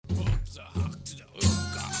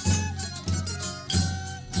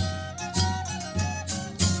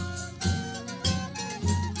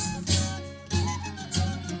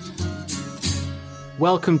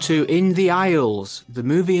Welcome to In the Aisles, the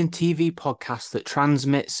movie and TV podcast that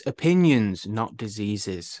transmits opinions, not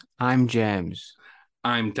diseases. I'm James.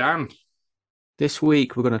 I'm Dan. This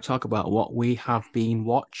week, we're going to talk about what we have been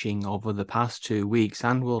watching over the past 2 weeks,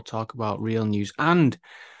 and we'll talk about real news. And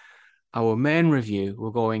our main review, we're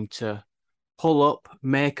going to pull up,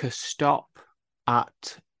 make a stop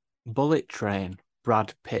at Bullet Train,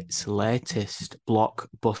 Brad Pitt's latest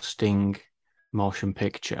blockbusting motion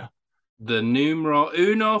picture. The numero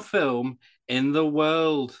uno film in the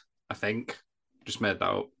world, I think. Just made that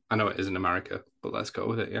up. I know it is in America, but let's go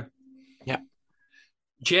with it, yeah? Yeah.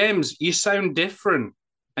 James, you sound different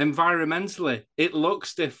environmentally. It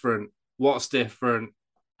looks different. What's different?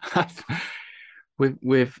 I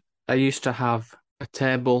used to have a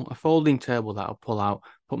folding table that I'll pull out,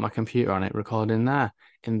 put my computer on it, record in there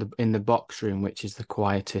in the box room, which is the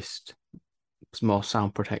quietest, more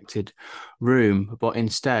sound protected room. But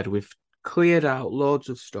instead, we've cleared out loads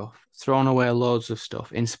of stuff, thrown away loads of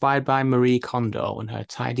stuff, inspired by Marie Kondo and her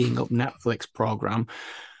tidying up Netflix program,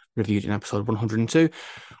 reviewed in episode 102.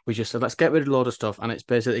 We just said, let's get rid of a load of stuff. And it's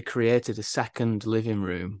basically created a second living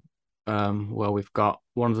room where we've got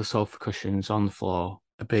one of the sofa cushions on the floor,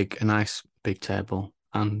 a nice big table.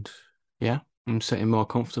 And yeah, I'm sitting more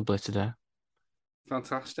comfortably today.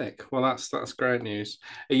 Fantastic. Well, that's great news.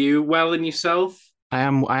 Are you well in yourself? I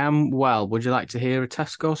am well. Would you like to hear a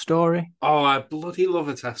Tesco story? Oh, I bloody love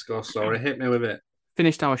a Tesco story. Hit me with it.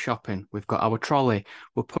 Finished our shopping. We've got our trolley.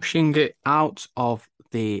 We're pushing it out of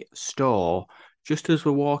the store. Just as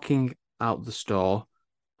we're walking out the store,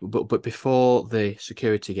 but before the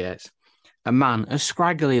security gates, a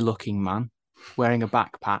scraggly looking man, wearing a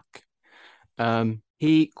backpack,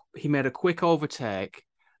 he made a quick overtake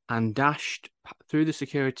and dashed through the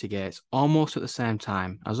security gates almost at the same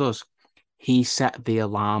time as us. He set the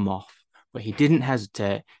alarm off, but he didn't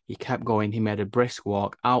hesitate. He kept going. He made a brisk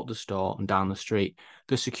walk out the store and down the street.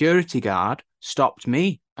 The security guard stopped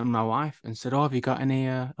me and my wife and said, "Oh, have you got any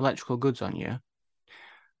electrical goods on you?"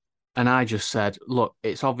 And I just said, "Look,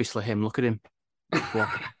 it's obviously him. Look at him."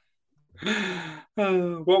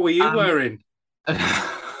 What were you wearing?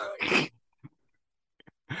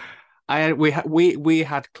 We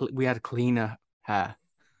had cleaner hair.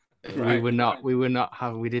 Right.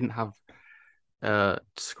 We didn't have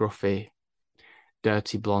scruffy,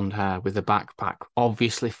 dirty blonde hair with a backpack,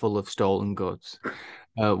 obviously full of stolen goods,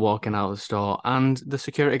 walking out of the store. And the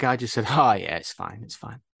security guy just said, "Oh yeah, it's fine.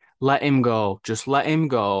 Let him go. Just let him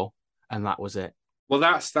go." And that was it. Well,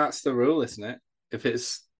 that's the rule, isn't it? If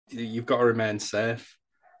it's you've got to remain safe.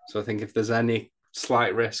 So I think if there's any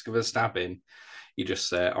slight risk of a stabbing, you just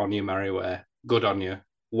say, "On your merry way, good on you,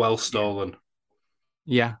 well stolen."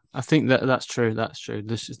 Yeah, I think that's true. That's true.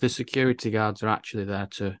 The security guards are actually there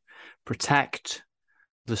to protect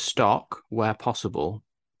the stock where possible,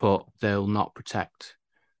 but they'll not protect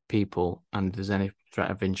people. And if there's any threat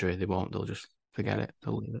of injury, they won't. They'll just forget it.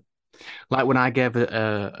 They'll leave it. Like when I gave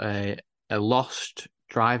a lost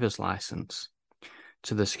driver's license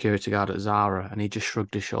to the security guard at Zara, and he just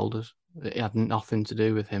shrugged his shoulders. It had nothing to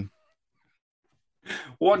do with him.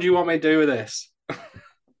 What do you want me to do with this?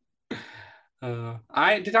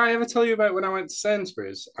 Did I ever tell you about when I went to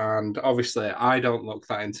Sainsbury's? And obviously, I don't look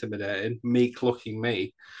that intimidating. Meek looking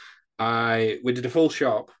me. We did a full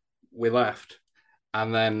shop. We left,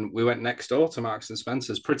 and then we went next door to Marks and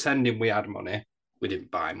Spencers, pretending we had money. We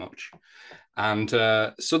didn't buy much, and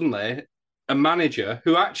suddenly, a manager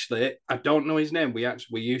who actually I don't know his name. We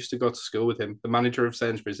used to go to school with him. The manager of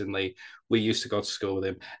Sainsbury's in Lee. We used to go to school with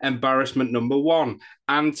him. Embarrassment number one.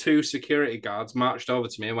 And two security guards marched over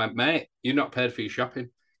to me and went, "Mate, you're not paid for your shopping.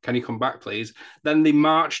 Can you come back, please?" Then they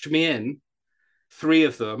marched me in, three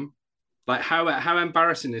of them. Like how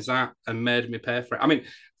embarrassing is that? And made me pay for it. I mean,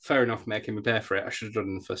 fair enough, making me pay for it. I should have done it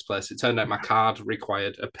in the first place. It turned out my card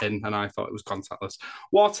required a PIN, and I thought it was contactless.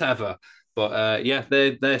 Whatever. But yeah,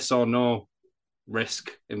 they saw no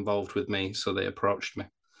risk involved with me, so they approached me.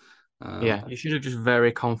 Yeah, you should have just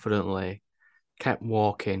very confidently kept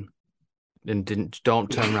walking and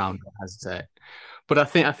don't turn around and hesitate. But I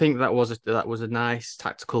think that was a nice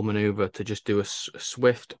tactical maneuver to just do a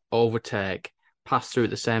swift overtake, pass through at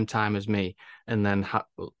the same time as me, and then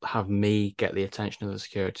have me get the attention of the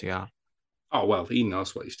security guard. Oh well, he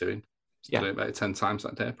knows what he's doing. He's Yeah. doing it about 10 times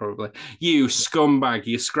that day, probably. You scumbag,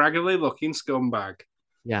 you scraggly looking scumbag.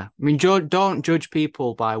 Yeah, I mean, don't judge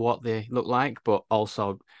people by what they look like, but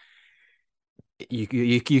also you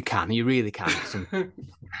really can.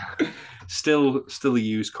 Still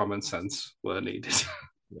use common sense where needed.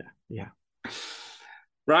 Yeah.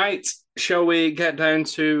 Right, shall we get down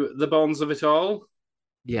to the bones of it all?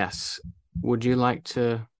 Yes. Would you like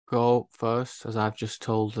to go first, as I've just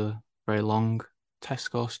told a very long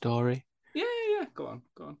Tesco story? Yeah, yeah. Go on,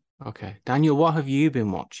 go on. Okay. Daniel, what have you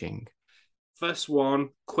been watching? First one,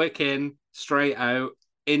 quick in, straight out,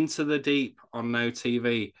 into the deep on No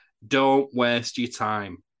TV. Don't waste your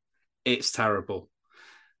time. It's terrible.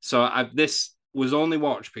 This was only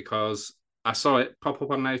watched because I saw it pop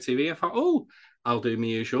up on Now TV. I thought, oh, I'll do my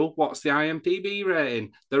usual. What's the IMDb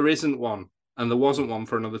rating? There isn't one, and there wasn't one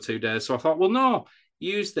for another 2 days. So I thought, well, no,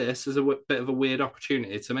 use this as a bit of a weird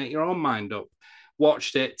opportunity to make your own mind up.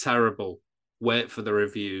 Watched it, terrible. Wait for the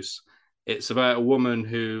reviews. It's about a woman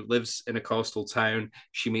who lives in a coastal town.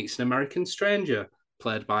 She meets an American stranger,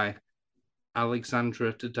 played by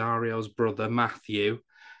Alexandra Daddario's brother, Matthew,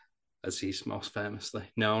 as he's most famously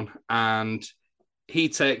known. And he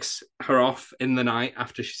takes her off in the night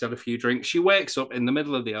after she's had a few drinks. She wakes up in the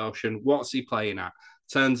middle of the ocean. What's he playing at?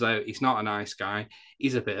 Turns out he's not a nice guy.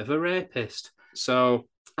 He's a bit of a rapist. So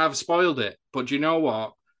I've spoiled it. But do you know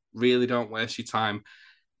what? Really don't waste your time.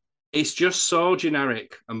 It's just so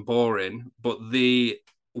generic and boring. But the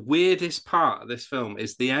weirdest part of this film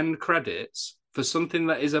is the end credits for something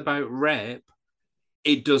that is about rape.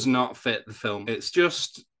 It does not fit the film. It's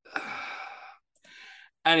just.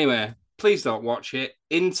 Anyway, please don't watch it.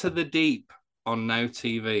 Into the Deep on Now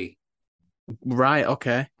TV. Right,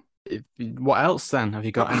 okay. What else then? Have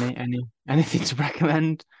you got anything to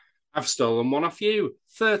recommend? I've stolen one off you.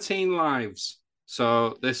 13 Lives.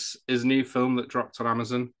 So this is a new film that dropped on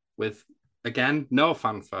Amazon with, again, no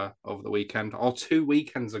fanfare over the weekend, or 2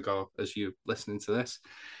 weekends ago, as you're listening to this.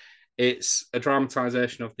 It's a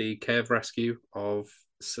dramatisation of the cave rescue of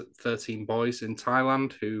 13 boys in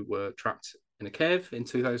Thailand who were trapped in a cave in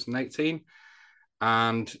 2018.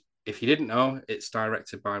 And if you didn't know, it's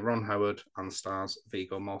directed by Ron Howard and stars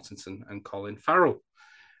Viggo Mortensen and Colin Farrell.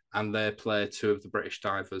 And they play two of the British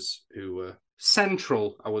divers who were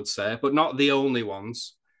central, I would say, but not the only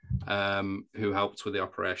ones who helped with the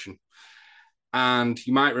operation. And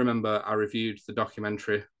you might remember I reviewed the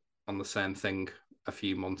documentary on the same thing a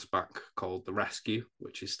few months back called The Rescue,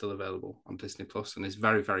 which is still available on Disney Plus and is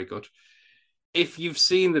very, very good. If you've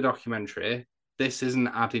seen the documentary, this isn't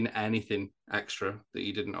adding anything extra that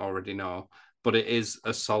you didn't already know, but it is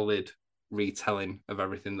a solid retelling of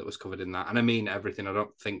everything that was covered in that. And I mean everything. I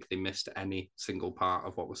don't think they missed any single part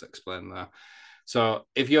of what was explained there. So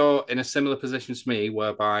if you're in a similar position to me,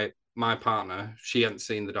 whereby my partner, she hadn't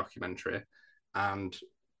seen the documentary, and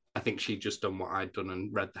I think she'd just done what I'd done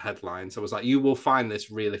and read the headlines, I was like, you will find this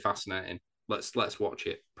really fascinating. Let's watch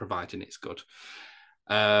it, providing it's good.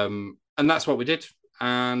 And that's what we did.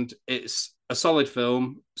 And it's a solid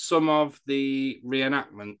film. Some of the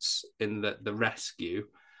reenactments in the rescue,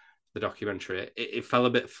 the documentary, it fell a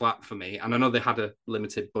bit flat for me. And I know they had a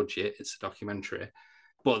limited budget. It's a documentary,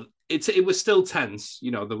 but it was still tense.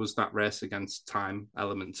 You know, there was that race against time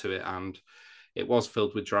element to it, and it was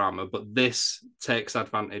filled with drama. But this takes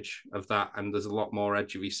advantage of that, and there's a lot more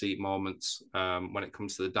edge of your seat moments when it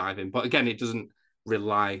comes to the diving. But again, it doesn't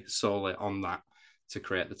rely solely on that to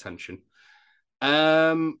create the tension.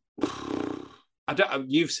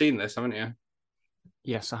 You've seen this, haven't you?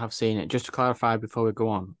 Yes, I have seen it. Just to clarify before we go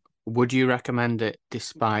on, would you recommend it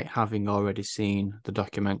despite having already seen the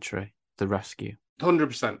documentary, The Rescue?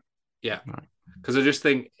 100%. Yeah. Right. Because I just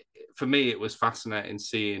think, for me, it was fascinating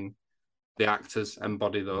seeing the actors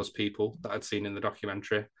embody those people that I'd seen in the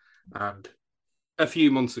documentary. And a few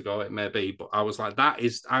months ago, it may be, but I was like,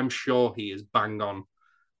 I'm sure he is bang on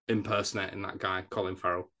impersonating that guy, Colin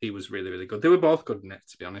Farrell. He was really, really good. They were both good in it,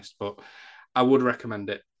 to be honest, but I would recommend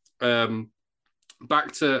it.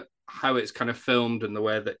 Back to how it's kind of filmed and the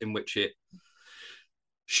way that in which it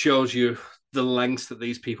shows you the lengths that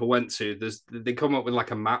these people went to. They come up with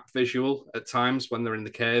like a map visual at times when they're in the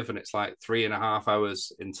cave, and it's like 3.5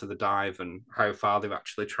 hours into the dive and how far they've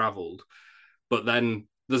actually traveled. But then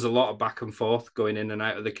there's a lot of back and forth going in and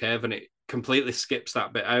out of the cave, and it completely skips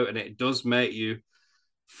that bit out, and it does make you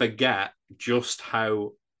forget just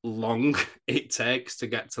how long it takes to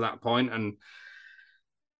get to that point. And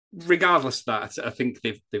regardless of that, I think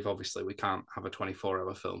they've obviously, we can't have a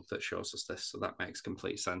 24-hour film that shows us this, so that makes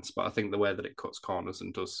complete sense. But I think the way that it cuts corners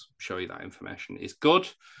and does show you that information is good.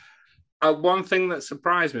 One thing that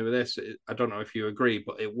surprised me with this, I don't know if you agree,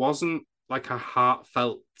 but it wasn't like a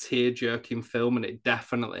heartfelt, tear-jerking film, and it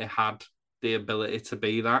definitely had the ability to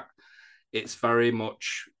be that. It's very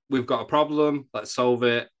much, we've got a problem, let's solve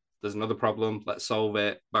it. There's another problem, let's solve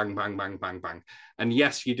it. Bang, bang, bang, bang, bang. And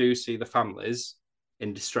yes, you do see the families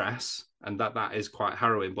in distress, and that is quite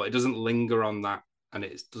harrowing, but it doesn't linger on that, and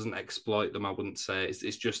it doesn't exploit them, I wouldn't say.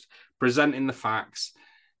 It's just presenting the facts,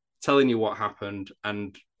 telling you what happened,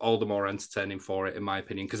 and all the more entertaining for it, in my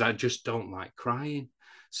opinion, because I just don't like crying.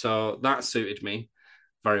 So that suited me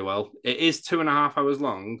very well. It is 2.5 hours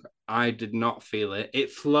long. I did not feel it.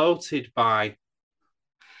 It floated by.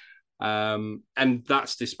 And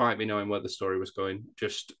that's despite me knowing where the story was going.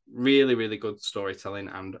 Just really, really good storytelling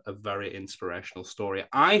and a very inspirational story,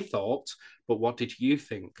 I thought. But what did you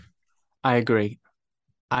think? I agree.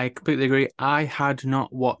 I completely agree. I had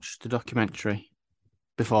not watched the documentary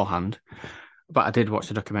beforehand, but I did watch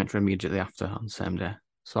the documentary immediately after on the same day.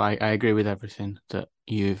 So I agree with everything that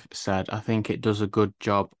you've said. I think it does a good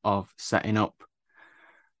job of setting up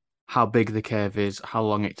how big the cave is, how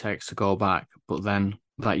long it takes to go back, but then,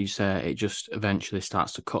 like you say, it just eventually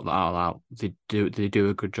starts to cut that all out. They do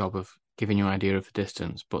a good job of giving you an idea of the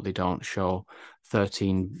distance, but they don't show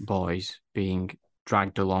 13 boys being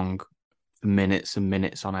dragged along for minutes and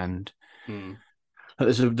minutes on end. Hmm.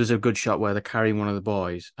 There's a good shot where they're carrying one of the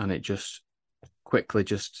boys and it just quickly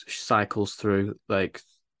just cycles through like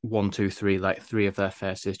one, two, three, like three of their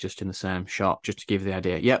faces just in the same shot, just to give you the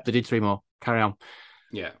idea. Yep, they did three more. Carry on.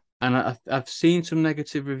 Yeah. And I've seen some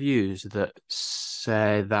negative reviews that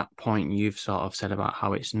say that point you've sort of said about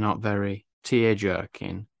how it's not very tear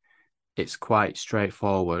jerking. It's quite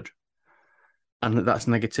straightforward. And that's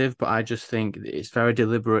negative, but I just think it's very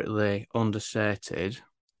deliberately understated.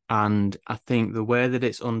 And I think the way that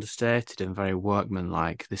it's understated and very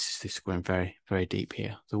workmanlike, this is going very, very deep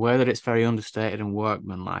here. The way that it's very understated and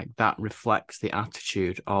workmanlike, that reflects the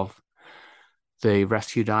attitude of the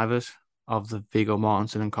rescue divers, of the Viggo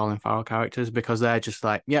Mortensen and Colin Farrell characters, because they're just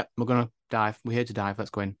like, yep, we're gonna dive. We're here to dive.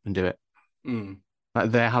 Let's go in and do it. Mm.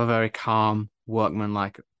 Like they have a very calm,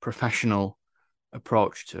 workmanlike, professional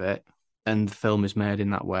approach to it, and the film is made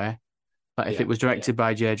in that way. Like if Yeah. it was directed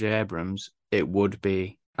by J.J. Abrams, it would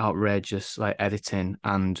be outrageous, like editing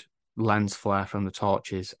and lens flare from the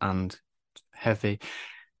torches and heavy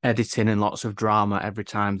editing and lots of drama every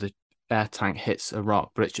time the air tank hits a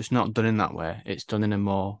rock. But it's just not done in that way. It's done in a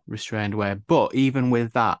more restrained way. But even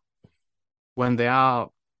with that, when they are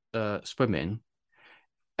swimming,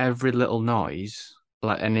 every little noise,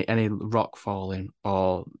 like any rock falling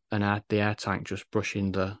or the air tank just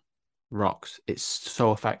brushing the rocks, it's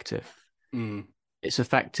so effective. Mm. It's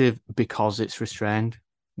effective because it's restrained,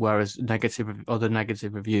 whereas other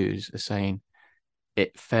negative reviews are saying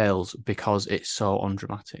it fails because it's so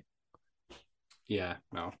undramatic. Yeah.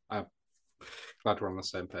 No, I'm glad we're on the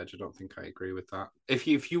same page. I don't think I agree with that. If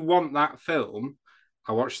you want that film,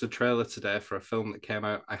 I watched the trailer today for a film that came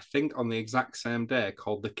out, I think, on the exact same day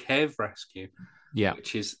called The Cave Rescue, Yeah,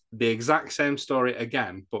 which is the exact same story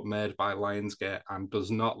again, but made by Lionsgate and does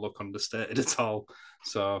not look understated at all.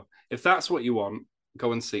 So if that's what you want,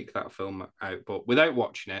 go and seek that film out. But without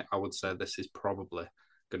watching it, I would say this is probably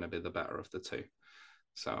going to be the better of the two.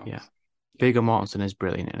 So yeah. yeah. Viggo Mortensen is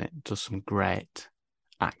brilliant in it. Does some great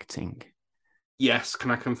acting. Yes, can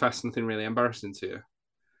I confess something really embarrassing to you?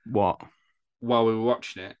 What? While we were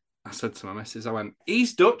watching it, I said to my missus, I went,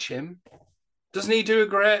 he's Dutch, him. Doesn't he do a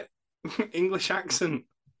great English accent?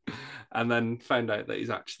 And then found out that he's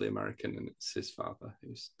actually American and it's his father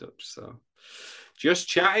who's Dutch. So just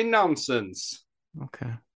chatting nonsense.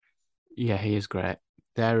 Okay. Yeah, he is great.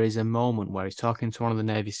 There is a moment where he's talking to one of the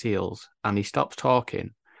Navy SEALs and he stops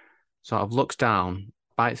talking, sort of looks down,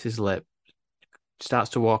 bites his lip,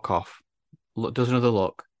 starts to walk off, does another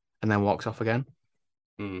look, and then walks off again.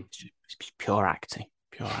 Mm. It's pure acting.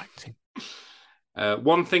 Pure acting.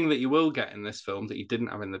 One thing that you will get in this film that you didn't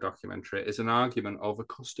have in the documentary is an argument over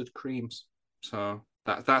custard creams. So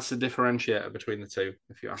that's a differentiator between the two,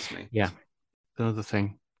 if you ask me. Yeah. Another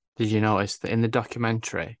thing, did you notice that in the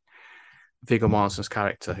documentary, Viggo Mortensen's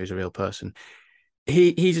character, who's a real person,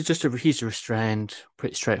 he's a restrained,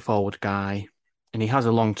 pretty straightforward guy, and he has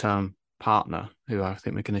a long-term partner who I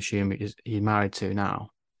think we can assume he's married to now.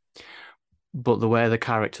 But the way the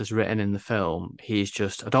character's written in the film, he's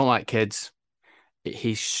just, I don't like kids.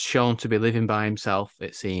 He's shown to be living by himself,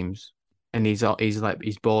 it seems, and he's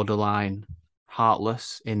borderline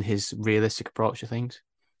heartless in his realistic approach to things.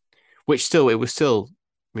 It was still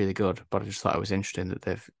really good, but I just thought it was interesting that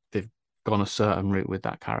they've gone a certain route with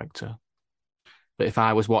that character. But if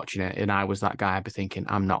I was watching it and I was that guy, I'd be thinking,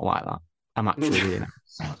 I'm not like that. I'm actually really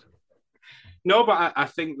nice. No, but I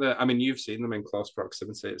think that, I mean, you've seen them in close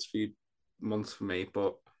proximity. It's a few months for me,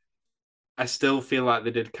 but I still feel like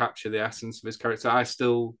they did capture the essence of his character. I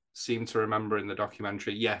still seem to remember in the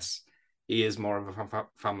documentary, yes, he is more of a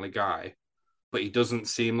family guy, but he doesn't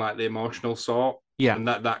seem like the emotional sort. Yeah, And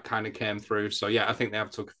that kind of came through. So yeah, I think they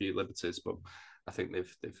have took a few liberties, but I think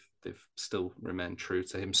they've still remained true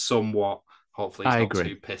to him somewhat. Hopefully he's I not agree.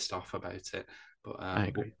 too pissed off about it. But I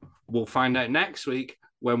agree. we'll find out next week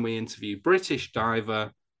when we interview British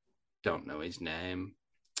diver. Don't know his name.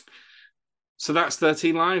 So that's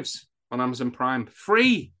 13 Lives on Amazon Prime.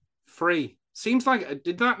 Free. Seems like,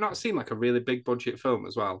 did that not seem like a really big budget film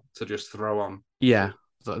as well to just throw on? Yeah,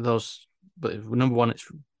 those. But number one, it's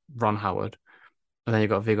Ron Howard, and then you've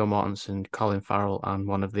got Viggo Mortensen, Colin Farrell, and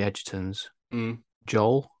one of the Edgertons,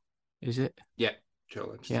 Joel. Is it? Yeah,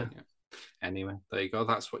 Joel Edgerton. Yeah. Anyway, there you go.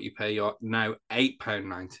 That's what you pay your now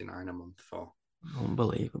 £8.99 a month for.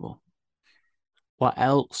 Unbelievable. What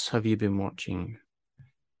else have you been watching?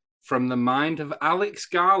 From the mind of Alex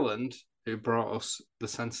Garland, who brought us the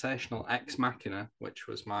sensational Ex Machina, which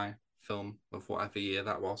was my film of whatever year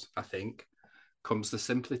that was, I think, comes the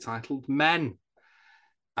simply titled Men.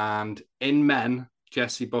 And in Men,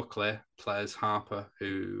 Jessie Buckley plays Harper,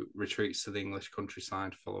 who retreats to the English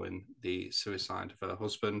countryside following the suicide of her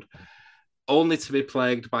husband, only to be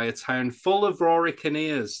plagued by a town full of Rory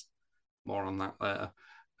Kinnears. More on that later.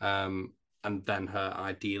 And then her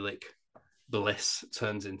idyllic bliss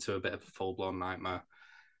turns into a bit of a full-blown nightmare.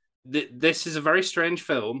 This is a very strange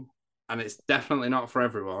film, and it's definitely not for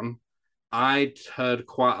everyone. I'd heard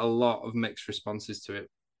quite a lot of mixed responses to it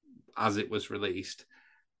as it was released.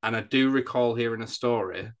 And I do recall hearing a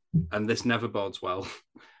story, and this never bodes well,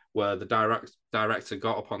 where the director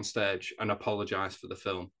got up on stage and apologized for the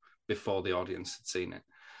film before the audience had seen it.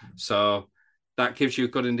 So that gives you a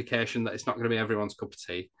good indication that it's not going to be everyone's cup of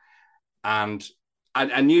tea. And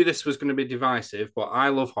I knew this was going to be divisive, but I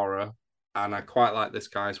love horror and I quite like this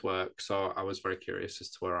guy's work. So I was very curious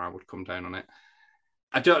as to where I would come down on it.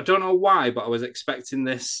 I don't know why, but I was expecting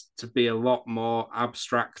this to be a lot more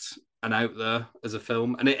abstract and out there as a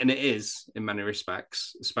film. And it is in many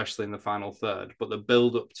respects, especially in the final third. But the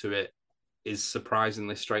build up to it is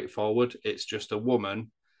surprisingly straightforward. It's just a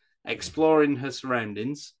woman exploring her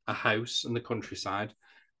surroundings, a house and the countryside,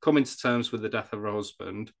 coming to terms with the death of her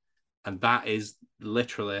husband. And that is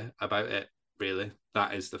literally about it, really.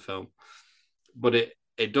 That is the film. But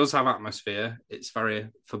it does have atmosphere. It's very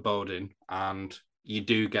foreboding. And you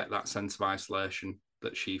do get that sense of isolation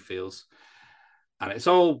that she feels. And it's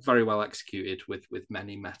all very well executed with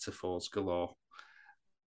many metaphors galore.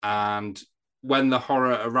 And when the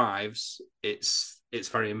horror arrives, it's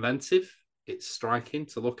very inventive. It's striking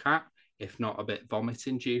to look at, if not a bit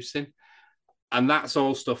vomit-inducing. And that's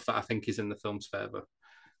all stuff that I think is in the film's favour.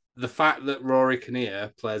 The fact that Rory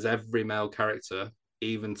Kinnear plays every male character,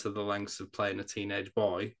 even to the lengths of playing a teenage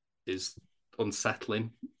boy, is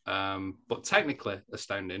unsettling, but technically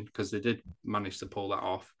astounding because they did manage to pull that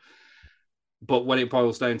off. But when it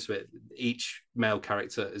boils down to it, each male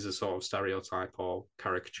character is a sort of stereotype or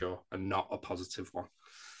caricature and not a positive one.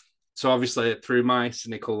 So obviously, through my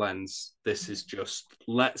cynical lens, this is just,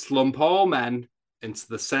 let's lump all men into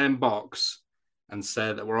the same box and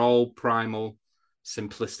say that we're all primal,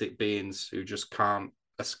 simplistic beings who just can't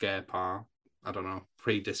escape our, I don't know,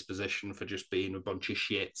 predisposition for just being a bunch of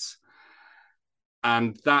shits.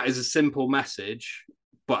 And that is a simple message,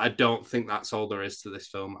 but I don't think that's all there is to this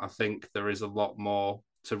film. I think there is a lot more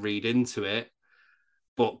to read into it.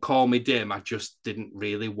 But call me dim, I just didn't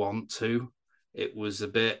really want to. It was a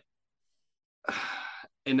bit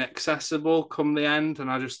inaccessible come the end,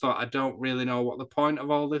 and I just thought, I don't really know what the point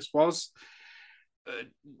of all this was.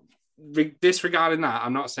 Disregarding that,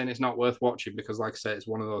 I'm not saying it's not worth watching because, like I say, it's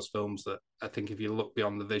one of those films that I think if you look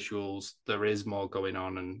beyond the visuals, there is more going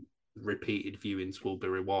on and repeated viewings will be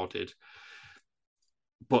rewarded.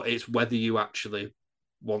 But it's whether you actually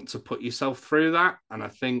want to put yourself through that. And I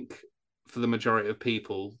think for the majority of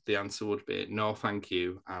people, the answer would be no, thank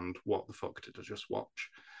you. And what the fuck did I just watch?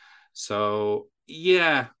 So,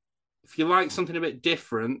 yeah, if you like something a bit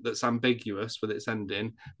different that's ambiguous with its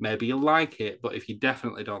ending, maybe you'll like it. But if you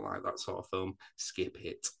definitely don't like that sort of film, skip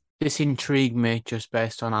it. This intrigued me just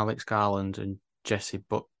based on Alex Garland and Jessie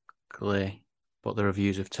Buckley, but the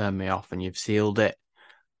reviews have turned me off and you've sealed it.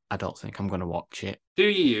 I don't think I'm going to watch it. Do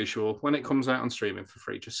your usual. When it comes out on streaming for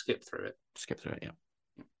free, just skip through it. Skip through it, yeah.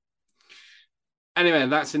 Anyway,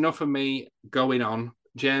 that's enough of me going on.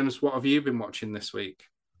 James, what have you been watching this week?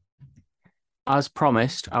 As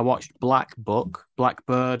promised, I watched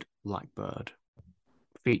Blackbird,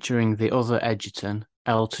 featuring the other Edgerton,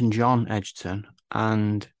 Elton John Edgerton,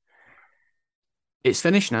 and it's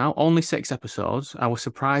finished now. Only 6 episodes. I was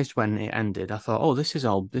surprised when it ended. I thought, oh, this is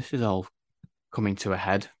all coming to a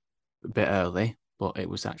head a bit early, but it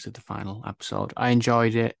was actually the final episode. I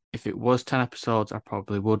enjoyed it. If it was 10 episodes, I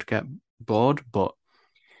probably would get bored, but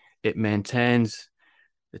it maintains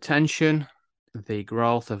the tension. The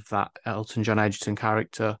growth of that Elton John Edgerton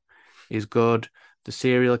character is good. The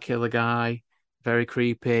serial killer guy very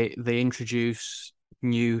creepy. They introduce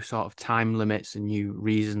new sort of time limits and new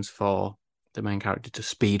reasons for the main character to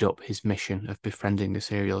speed up his mission of befriending the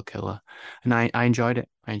serial killer. And I enjoyed it.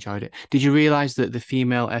 I enjoyed it. Did you realize that the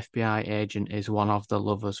female FBI agent is one of the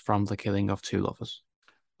lovers from The Killing of Two Lovers?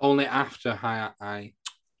 Only after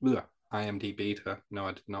IMDb'd her. No,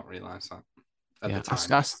 I did not realize that at the Yeah,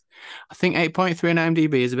 time. I think 8.3 on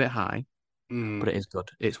IMDb is a bit high, Mm, but it is good.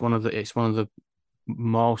 It's one of the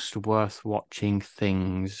most worth watching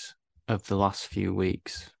things of the last few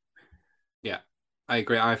weeks. yeah, I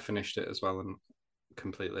agree. I finished it as well and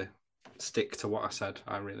completely stick to what I said.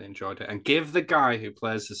 I really enjoyed it. And give the guy who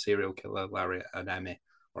plays the serial killer Larry an Emmy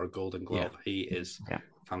or a Golden Yeah, Globe. He is yeah.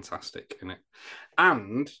 fantastic in it.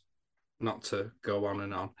 And not to go on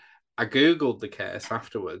and on, I googled the case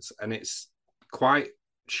afterwards, and it's quite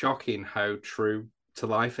shocking how true to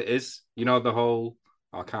life it is. You know, the whole,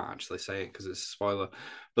 I can't actually say it because it's a spoiler,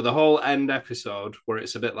 but the whole end episode where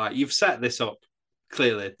it's a bit like, you've set this up.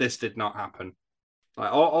 Clearly, this did not happen.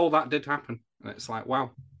 Like, all that did happen. And it's like,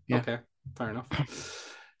 wow, Yeah. okay, fair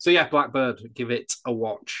enough. So, yeah, Blackbird, give it a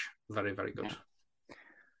watch. Very, very good. Yeah.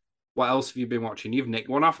 What else have you been watching? You've nicked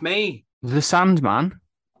one off me. The Sandman.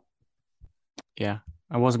 Yeah,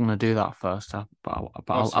 I wasn't going to do that first, but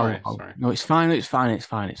Oh, sorry, I'll. sorry. No, it's fine. It's fine. It's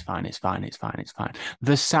fine. It's fine. It's fine. It's fine. It's fine.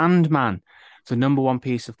 The Sandman, the number one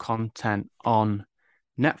piece of content on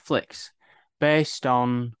Netflix, based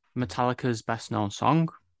on Metallica's best known song,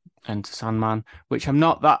 Enter Sandman, which I'm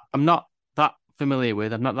not that familiar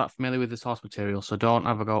with. I'm not that familiar with the source material, so don't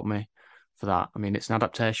have a go at me for that. I mean, it's an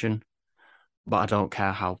adaptation, but I don't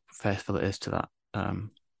care how faithful it is to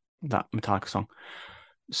that Metallica song.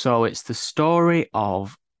 So it's the story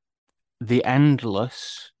of the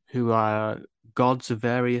Endless, who are gods of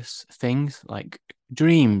various things like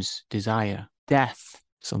dreams, desire, death,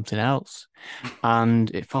 something else. And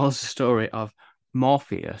it follows the story of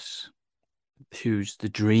Morpheus, who's the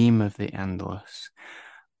dream of the Endless.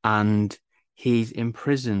 And he's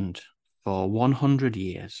imprisoned for 100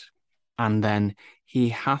 years. And then he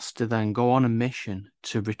has to then go on a mission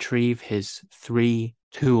to retrieve his three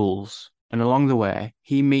tools. And along the way,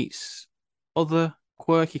 he meets other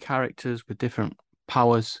quirky characters with different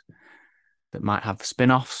powers that might have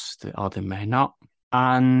spin-offs or they may not.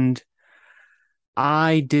 And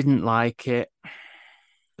I didn't like it.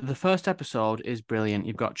 The first episode is brilliant.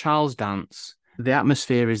 You've got Charles Dance. The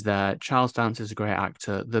atmosphere is there. Charles Dance is a great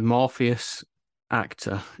actor. The Morpheus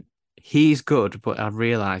actor, he's good, but I've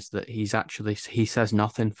realized that he says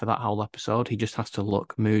nothing for that whole episode. He just has to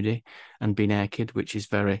look moody and be naked, which is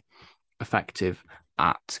very effective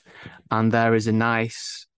at. And there is a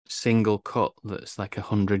nice single cut that's like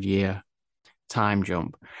 100-year time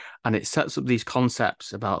jump, and it sets up these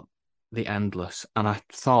concepts about the endless. And I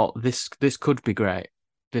thought this could be great.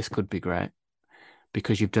 This could be great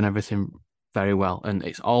because you've done everything very well, and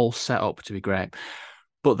it's all set up to be great.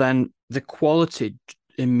 But then the quality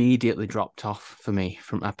immediately dropped off for me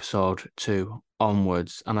from episode 2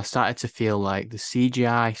 onwards, and I started to feel like the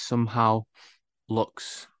CGI somehow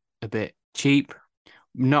looks a bit cheap.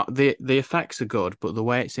 Not the effects are good, but the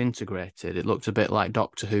way it's integrated, it looks a bit like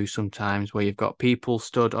Doctor Who sometimes, where you've got people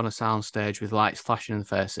stood on a soundstage with lights flashing in the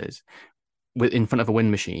faces, in front of a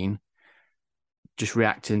wind machine, just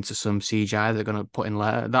reacting to some CGI they're going to put in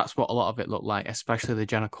later. That's what a lot of it looked like, especially the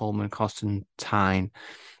Jenna Coleman, Constantine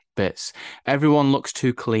bits. Everyone looks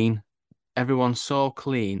too clean. Everyone's so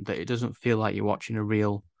clean that it doesn't feel like you're watching a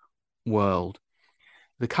real world.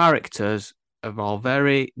 The characters are all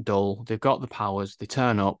very dull. They've got the powers. They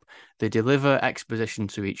turn up. They deliver exposition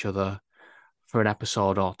to each other for an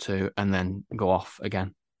episode or two and then go off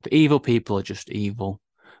again. The evil people are just evil.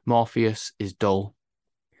 Morpheus is dull,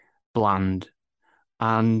 bland,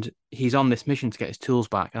 and he's on this mission to get his tools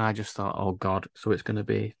back. And I just thought, oh God, so it's going to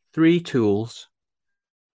be 3 tools,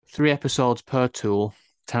 3 episodes per tool,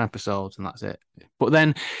 10 episodes, and that's it. But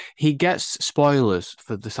then he gets spoilers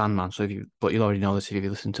for the Sandman. But you'll already know this if you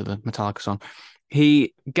listen to the Metallica song.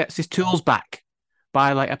 He gets his tools back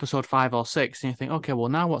by like episode 5 or 6, and you think, okay, well,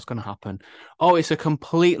 now what's going to happen? Oh, it's a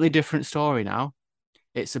completely different story now.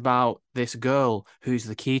 It's about this girl who's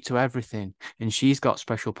the key to everything, and she's got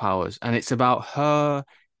special powers, and it's about her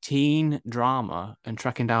teen drama and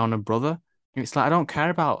tracking down her brother. And it's like I don't care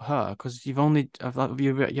about her because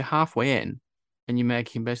you're halfway in, and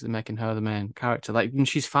basically making her the main character. Like, and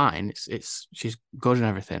she's fine. It's she's good and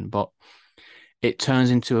everything, but it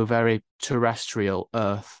turns into a very terrestrial,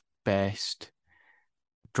 Earth-based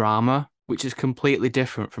drama, which is completely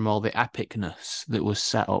different from all the epicness that was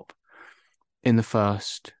set up in the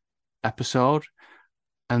first episode.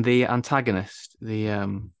 And the antagonist,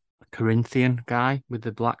 the Corinthian guy with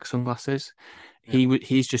the black sunglasses,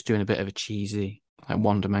 He's just doing a bit of a cheesy, like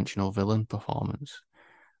one-dimensional villain performance.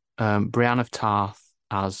 Brienne of Tarth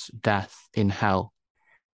as Death in Hell,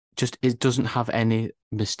 just it doesn't have any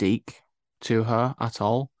mystique to her at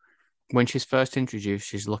all. When she's first introduced,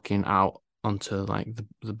 she's looking out onto like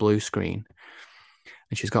the blue screen,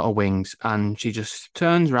 and she's got her wings, and she just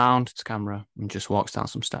turns around to camera and just walks down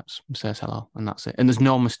some steps and says hello, and that's it. And there's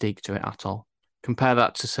no mystique to it at all. Compare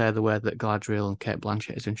that to, say, the way that Galadriel and Cate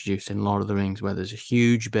Blanchett is introduced in Lord of the Rings, where there's a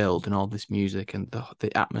huge build and all this music and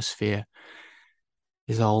the atmosphere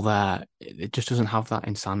is all there. It just doesn't have that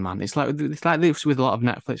in Sandman. It's like this with a lot of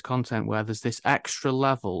Netflix content, where there's this extra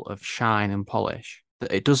level of shine and polish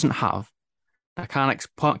that it doesn't have. I can't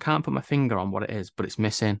put my finger on what it is, but it's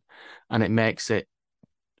missing, and it makes it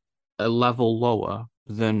a level lower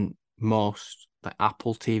than most like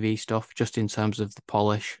Apple TV stuff, just in terms of the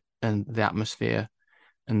polish and the atmosphere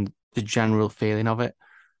and the general feeling of it.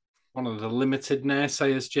 One of the limited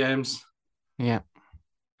naysayers, James. Yeah.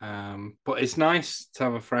 But it's nice to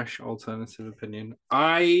have a fresh alternative opinion.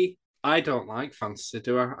 I don't like fantasy,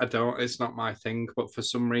 do I? I don't. It's not my thing. But for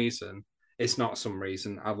some reason, it's not some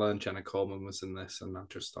reason. I learned Jenna Coleman was in this, and I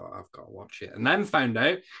just thought I've got to watch it, and then found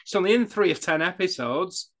out it's only in 3 of 10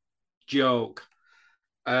 episodes. Joke.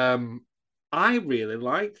 I really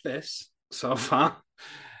like this so far.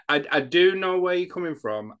 I do know where you're coming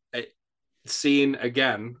from. Seeing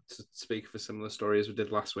again, to speak of a similar story as we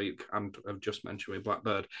did last week, and I've just mentioned with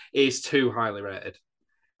Blackbird, is too highly rated.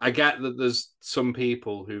 I get that there's some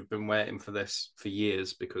people who've been waiting for this for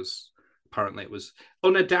years because apparently it was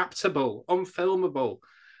unadaptable, unfilmable,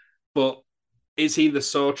 but it's either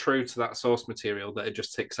so true to that source material that it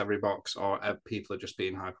just ticks every box, or people are just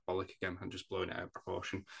being hyperbolic again and just blowing it out of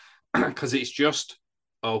proportion because it's just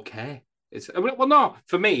okay. It's well, no,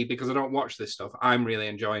 for me, because I don't watch this stuff, I'm really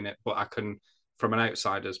enjoying it, but I can, from an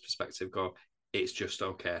outsider's perspective, go, it's just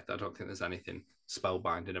okay. I don't think there's anything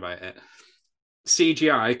spellbinding about it.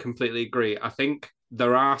 CGI, completely agree. I think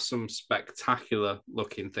there are some spectacular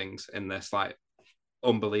looking things in this, like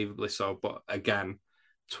unbelievably so, but again,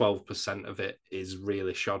 12% of it is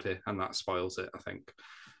really shoddy, and that spoils it, I think.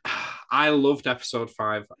 I loved episode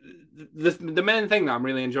 5. The main thing that I'm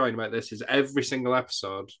really enjoying about this is every single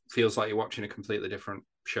episode feels like you're watching a completely different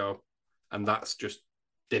show, and that's just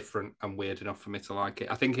different and weird enough for me to like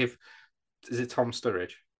it. I think is it Tom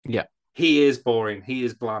Sturridge? Yeah. He is boring. He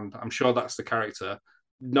is bland. I'm sure that's the character.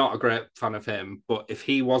 Not a great fan of him, but if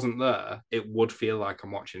he wasn't there, it would feel like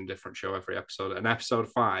I'm watching a different show every episode. And episode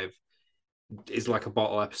 5 is like a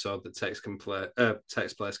bottle episode that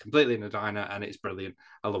takes place completely in a diner, and it's brilliant.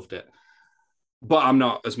 I loved it. But I'm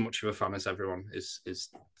not as much of a fan as everyone is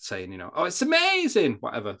saying, oh, it's amazing,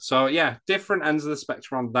 whatever. So yeah, different ends of the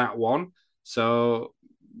spectrum on that one. So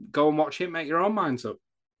go and watch it, make your own minds up,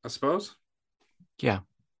 I suppose. Yeah.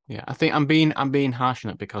 Yeah. I think I'm being harsh on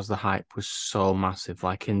it because the hype was so massive.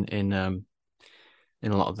 Like in a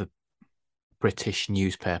lot of the British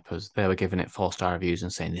newspapers, they were giving it 4-star reviews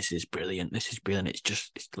and saying this is brilliant, it's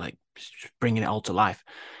just bringing it all to life.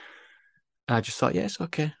 And I just thought, yeah, it's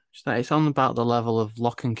okay. It's on about the level of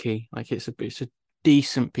Lock and Key. Like it's a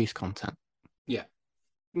decent piece of content. Yeah.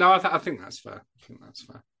 No, I think that's fair.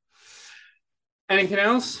 Anything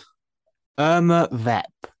else?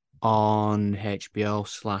 Vep on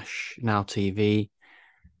HBO / Now TV.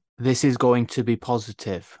 This is going to be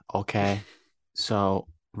positive, okay? So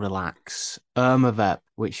relax. Vep,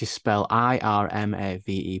 which is spelled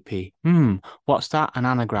IRMAVEP. What's that? An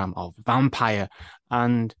anagram of vampire.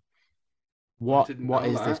 And what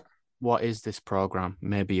is that. this? What is this program?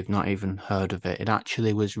 Maybe you've not even heard of it. It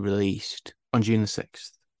actually was released on June the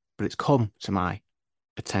 6th, but it's come to my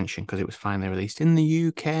attention because it was finally released in the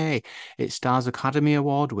UK. It stars Academy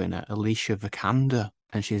Award winner Alicia Vikander,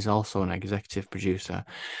 and she's also an executive producer.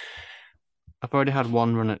 I've already had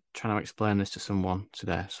one run at trying to explain this to someone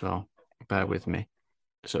today, so bear with me.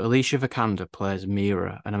 So Alicia Vikander plays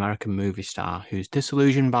Mira, an American movie star who's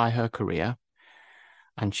disillusioned by her career,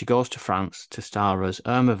 and she goes to France to star as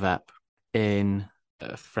Irma Vep in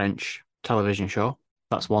a French television show.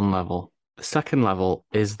 That's one level. The second level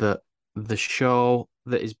is that the show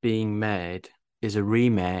that is being made is a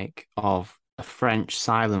remake of a French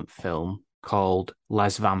silent film called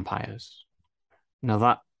Les Vampires. Now,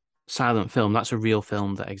 that silent film, that's a real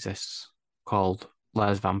film that exists called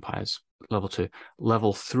Les Vampires, level 2.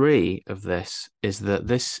 Level 3 of this is that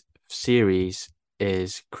this series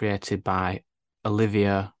is created by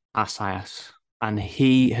Olivier Assayas, and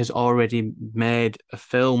he has already made a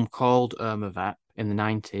film called Irma Vep in the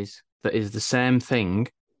 90s that is the same thing.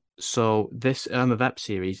 So this Irma Vep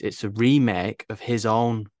series, it's a remake of his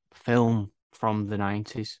own film from the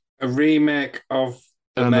 90s. A remake of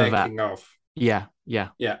the Irma Vep. making of. Yeah, yeah.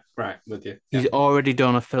 Yeah, right, with you. Yeah. He's already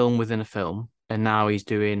done a film within a film, and now he's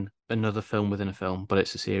doing another film within a film, but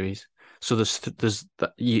it's a series. So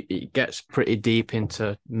it gets pretty deep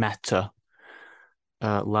into meta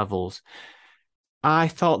levels. I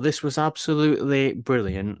thought this was absolutely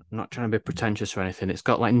brilliant. I'm not trying to be pretentious or anything. It's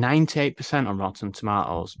got like 98% on Rotten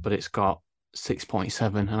Tomatoes, but it's got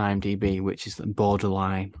 6.7 on IMDb, which is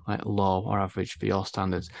borderline, like low or average for your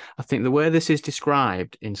standards. I think the way this is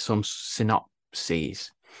described in some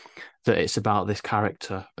synopses, that it's about this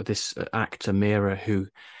character, this actor, Mira, who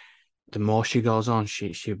the more she goes on,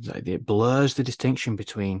 it blurs the distinction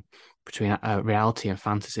between reality and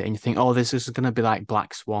fantasy, and you think, oh, this is going to be like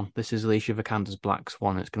Black Swan. This is Alicia Vikander's Black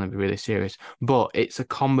Swan. It's going to be really serious, but it's a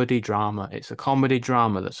comedy drama. It's a comedy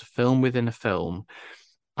drama that's a film within a film,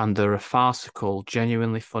 and there are farcical,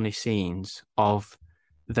 genuinely funny scenes of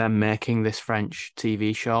them making this French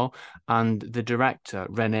TV show, and the director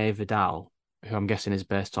René Vidal, who I'm guessing is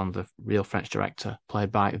based on the real French director,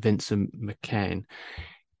 played by Vincent McCain.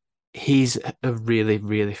 He's a really,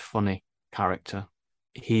 really funny character.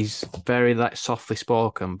 He's very like softly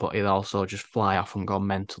spoken, but he'll also just fly off and go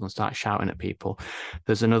mental and start shouting at people.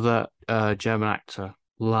 There's another German actor,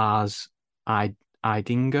 Lars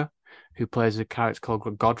Eidinger, who plays a character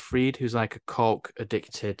called Gottfried, who's like a coke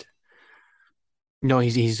addicted. No,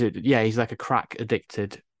 he's like a crack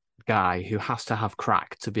addicted guy who has to have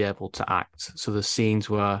crack to be able to act. So the scenes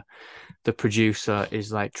where the producer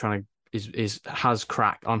is like trying to is has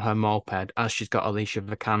crack on her moped as she's got Alicia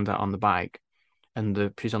Vikander on the bike,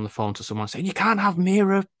 and she's on the phone to someone saying, "You can't have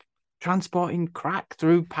Mira transporting crack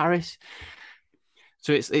through Paris."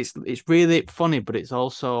 So it's really funny, but it's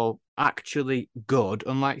also actually good.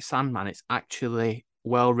 Unlike Sandman, it's actually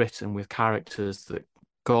well written with characters that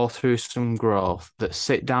go through some growth, that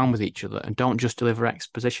sit down with each other and don't just deliver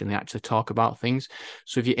exposition. They actually talk about things.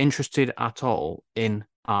 So if you're interested at all in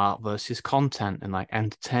art versus content and like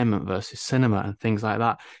entertainment versus cinema and things like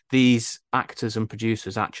that, these actors and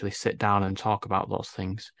producers actually sit down and talk about those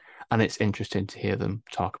things. And it's interesting to hear them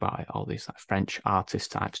talk about it, all these like French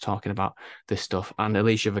artist types talking about this stuff. And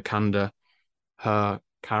Alicia Vikander, her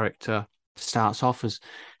character, starts off as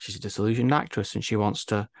she's a disillusioned actress and she wants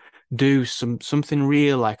to do something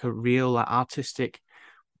real, like a real like, artistic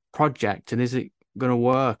project. And is it going to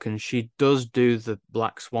work? And she does do the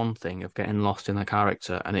Black Swan thing of getting lost in the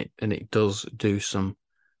character, and it does do some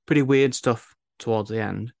pretty weird stuff towards the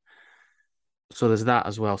end. So there's that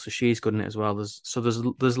as well. So she's good in it as well.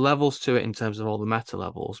 There's levels to it in terms of all the meta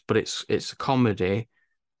levels, but it's a comedy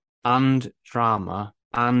and drama,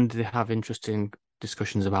 and they have interesting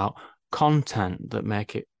discussions about content that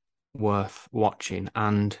make it worth watching.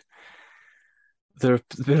 And there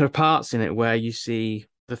are parts in it where you see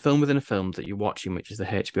the film within a film that you're watching, which is the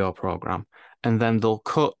HBO program, and then they'll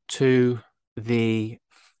cut to the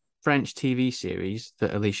French TV series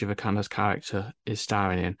that Alicia Vikander's character is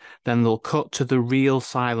starring in. Then they'll cut to the real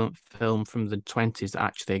silent film from the 20s that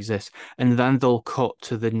actually exists. And then they'll cut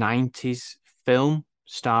to the 90s film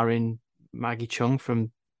starring Maggie Chung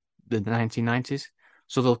from the 1990s.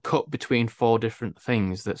 So they'll cut between four different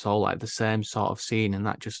things that's all like the same sort of scene. And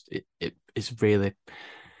that just, it is really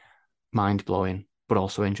mind-blowing, but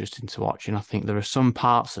also interesting to watch. And I think there are some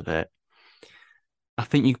parts of it, I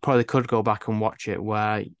think you probably could go back and watch it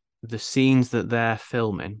where the scenes that they're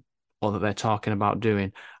filming or that they're talking about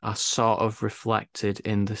doing are sort of reflected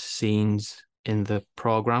in the scenes in the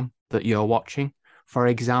program that you're watching. For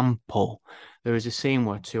example, there is a scene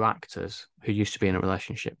where two actors who used to be in a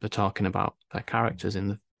relationship, they're talking about their characters in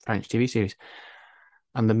the French TV series.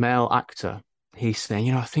 And the male actor, he's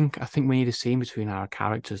saying, I think we need a scene between our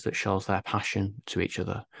characters that shows their passion to each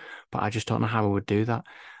other, but I just don't know how I would do that.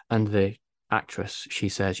 And the actress, she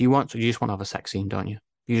says, you just want to have a sex scene, don't you?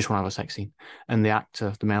 You just want to have a sex scene. And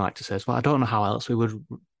the male actor says, well, I don't know how else we would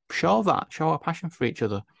show our passion for each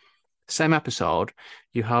other. Same episode,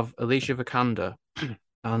 you have Alicia Vikander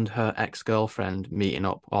and her ex-girlfriend meeting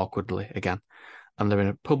up awkwardly again. And they're in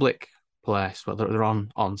a public place, but they're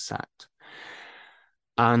on set.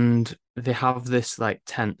 And they have this like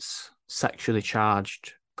tense, sexually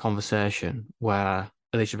charged conversation where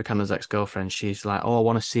Alicia Vikander's ex-girlfriend, she's like, oh, I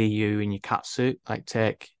want to see you in your cat suit, like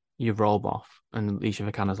take your robe off. And Alicia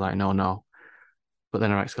Vikander's like, no. But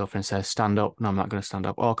then her ex-girlfriend says, stand up. No, I'm not going to stand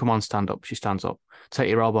up. Oh, come on, stand up. She stands up. Take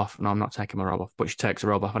your robe off. No, I'm not taking my robe off. But she takes her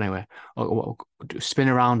robe off anyway. Spin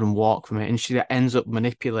around and walk from it. And she ends up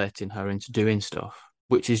manipulating her into doing stuff,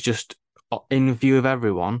 which is just in view of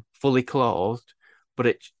everyone, fully clothed. But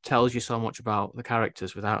it tells you so much about the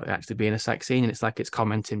characters without it actually being a sex scene. And it's like it's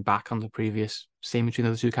commenting back on the previous scene between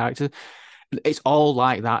the two characters. It's all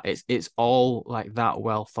like that. It's all like that,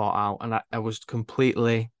 well thought out, and I was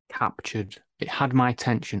completely captured. It had my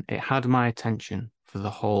attention. It had my attention for the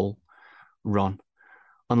whole run.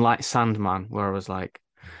 Unlike Sandman, where I was like,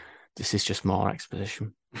 this is just more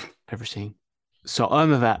exposition every scene. So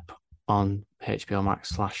Irma Vep on HBO Max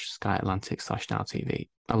 / Sky Atlantic / Now TV.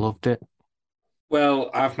 I loved it.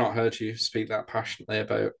 Well, I've not heard you speak that passionately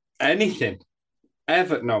about anything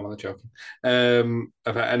ever. No, I'm only joking.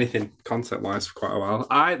 About anything content wise for quite a while.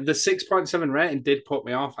 The 6.7 rating did put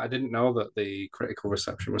me off. I didn't know that the critical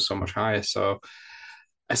reception was so much higher. So,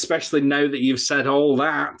 especially now that you've said all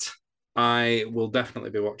that, I will definitely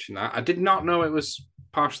be watching that. I did not know it was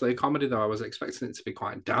partially a comedy though. I was expecting it to be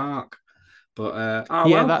quite dark. But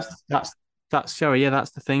Yeah, well. that's sorry. Yeah,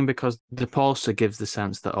 that's the thing because the poster gives the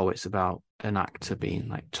sense that it's about an actor being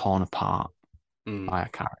like torn apart by a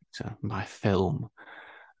character, by film,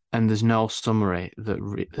 and there's no summary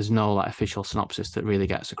there's no like official synopsis that really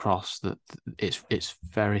gets across that it's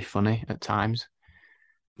very funny at times.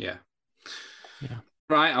 Yeah. Yeah.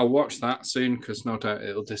 Right, I'll watch that soon because no doubt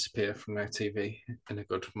it'll disappear from their TV in a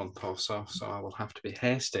good month or so. So I will have to be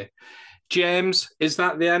hasty. James, is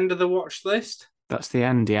that the end of the watch list? That's the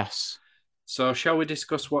end, yes. So shall we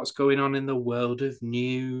discuss what's going on in the world of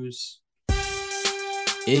news?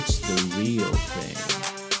 It's the real thing.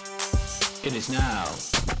 It is now.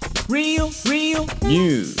 Real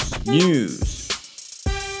news.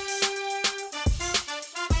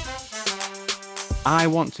 I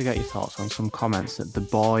want to get your thoughts on some comments that The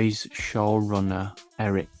Boys showrunner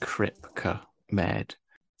Eric Kripke made.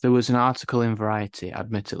 There was an article in Variety,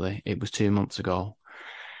 admittedly, it was 2 months ago,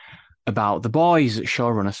 about The Boys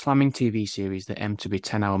showrunner slamming TV series that aim to be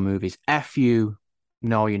 10-hour movies. F you,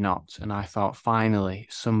 no, you're not. And I thought, finally,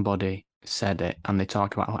 somebody said it. And they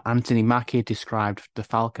talk about how Anthony Mackie described The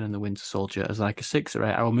Falcon and the Winter Soldier as like a 6 or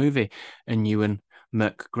 8 hour movie. And Ewan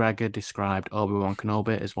McGregor described Obi-Wan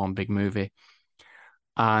Kenobi as one big movie.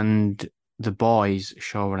 And The Boys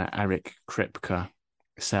showrunner Eric Kripke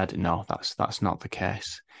said, no, that's not the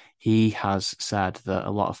case. He has said that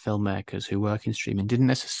a lot of filmmakers who work in streaming didn't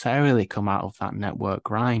necessarily come out of that network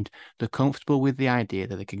grind. They're comfortable with the idea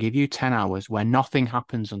that they could give you 10 hours where nothing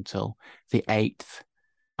happens until the 8th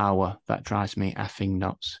hour. That drives me effing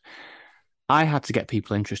nuts. I had to get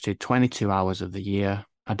people interested 22 hours of the year.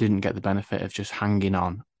 I didn't get the benefit of just hanging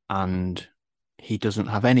on, and he doesn't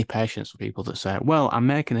have any patience for people that say, well, I'm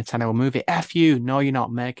making a 10-hour movie. F you. No, you're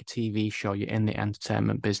not. Make a TV show. You're in the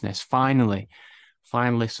entertainment business. Finally,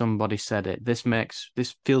 somebody said it. This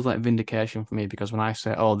feels like vindication for me because when I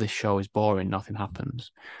say, oh, this show is boring, nothing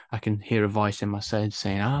happens, I can hear a voice in my head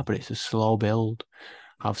saying, but it's a slow build.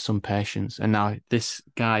 Have some patience. And now this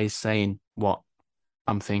guy is saying what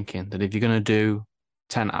I'm thinking, that if you're going to do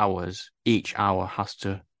 10 hours, each hour has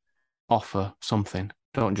to offer something.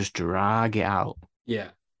 Don't just drag it out. Yeah.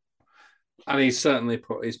 And he's certainly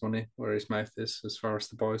put his money where his mouth is as far as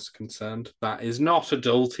The Boys are concerned. That is not a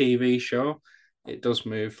dull TV show. It does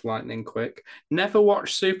move lightning quick. Never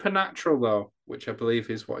watched Supernatural, though, which I believe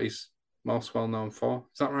is what he's most well known for.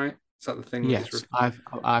 Is that right? Is that the thing? Yes,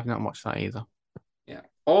 I've not watched that either. Yeah.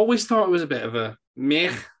 Always thought it was a bit of a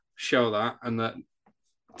meh show, that, and that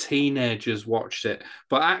teenagers watched it,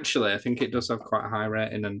 but actually I think it does have quite a high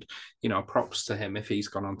rating, and props to him if he's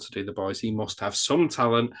gone on to do The Boys. He must have some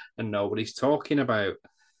talent and know what he's talking about.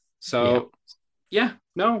 So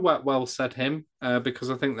well said him, because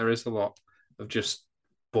I think there is a lot of just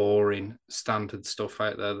boring standard stuff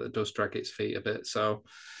out there that does drag its feet a bit. So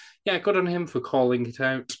yeah, good on him for calling it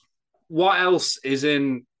out. What else is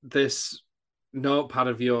in this notepad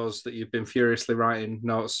of yours that you've been furiously writing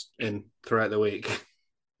notes in throughout the week?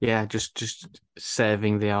 Yeah, just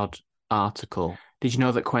saving the odd article. Did you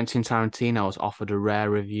know that Quentin Tarantino has offered a rare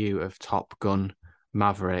review of Top Gun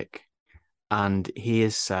Maverick? And he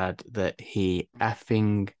has said that he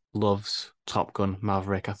effing loves Top Gun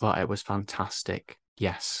Maverick. I thought it was fantastic.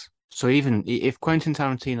 Yes. So even if Quentin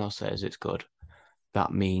Tarantino says it's good,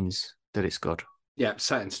 that means that it's good. Yeah,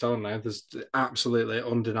 set in stone now. There's absolutely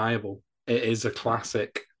undeniable. It is a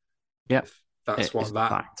classic. Yep. That's what that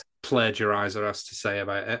fact. Plagiarizer has to say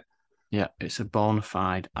about it. Yeah, it's a bona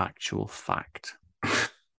fide actual fact.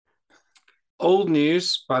 Old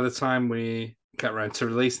news by the time we get around to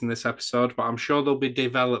releasing this episode, but I'm sure there'll be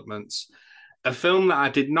developments. A film that I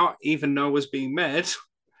did not even know was being made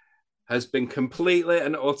has been completely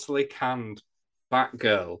and utterly canned.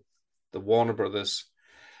 Batgirl, the Warner Brothers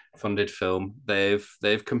funded film, they've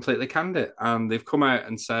completely canned it, and they've come out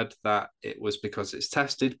and said that it was because it's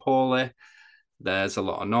tested poorly. There's a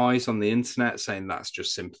lot of noise on the internet saying that's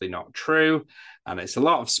just simply not true, and it's a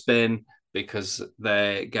lot of spin, because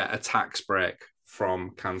they get a tax break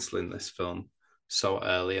from cancelling this film so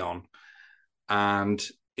early on. And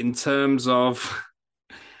in terms of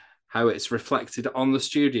how it's reflected on the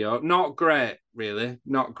studio, not great, really,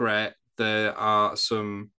 not great. There are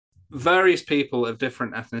some various people of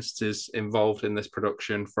different ethnicities involved in this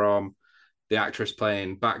production, from the actress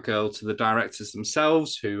playing Batgirl to the directors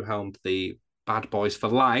themselves, who helmed the Bad Boys for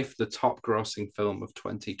Life, the top grossing film of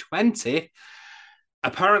 2020.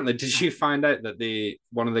 Apparently, did you find out that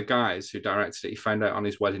one of the guys who directed it, he found out on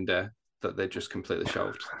his wedding day that they just completely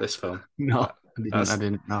shelved this film? No, I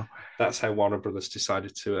didn't know. That's how Warner Brothers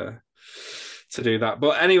decided to do that.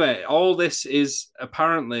 But anyway, all this is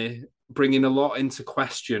apparently bringing a lot into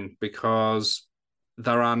question, because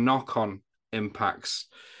there are knock-on impacts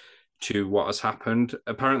to what has happened.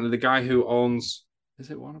 Apparently, the guy who owns, is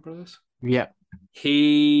it Warner Brothers? Yeah.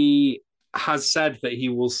 He has said that he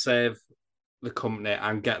will save the company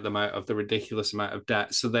and get them out of the ridiculous amount of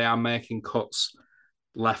debt. So they are making cuts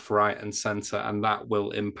left, right, and center, and that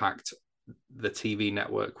will impact the TV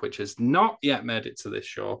network, which has not yet made it to this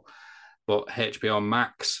show, but HBO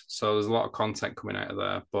Max. So there's a lot of content coming out of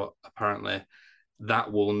there, but apparently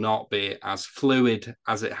that will not be as fluid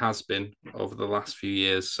as it has been over the last few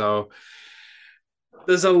years. So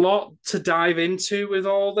there's a lot to dive into with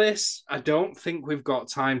all this. I don't think we've got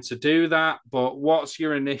time to do that, but what's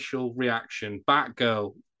your initial reaction?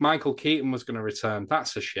 Batgirl, Michael Keaton was going to return.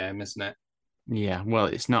 That's a shame, isn't it? Yeah, well,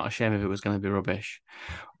 it's not a shame if it was going to be rubbish.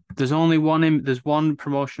 There's only one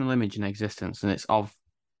promotional image in existence, and it's of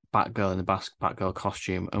Batgirl in the Batgirl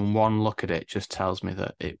costume, and one look at it just tells me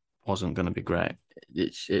that it wasn't going to be great.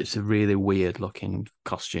 It's a really weird looking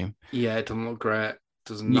costume. Yeah, it doesn't look great.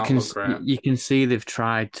 Does not look great. You can see they've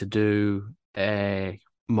tried to do a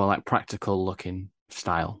more like practical looking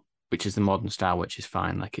style, which is the modern style, which is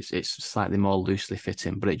fine. Like it's slightly more loosely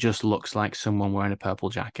fitting, but it just looks like someone wearing a purple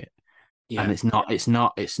jacket. Yeah. And it's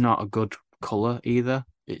not a good color either.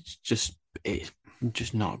 It's just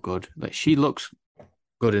not good. Like, she looks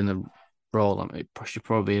good in the role. I mean, she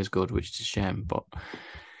probably is good, which is a shame, but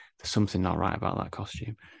there's something not right about that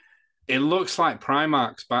costume. It looks like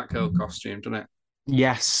Primark's Batgirl costume, doesn't it?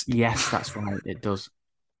 Yes, that's right. It does.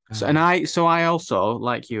 So I also,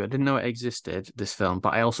 like you, I didn't know it existed, this film,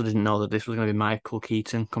 but I also didn't know that this was going to be Michael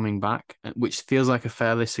Keaton coming back, which feels like a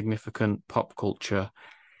fairly significant pop culture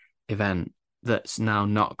event that's now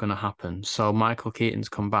not going to happen. So Michael Keaton's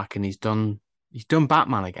come back and he's done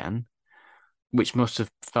Batman again, which must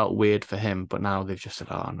have felt weird for him. But now they've just said,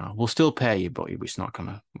 "Oh no, we'll still pay you, but we're not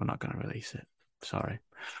gonna release it." Sorry,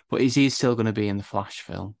 but is he still going to be in the Flash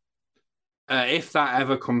film? If that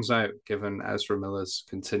ever comes out, given Ezra Miller's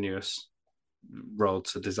continuous road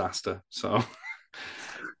to disaster, so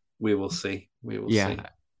we will see. We will see.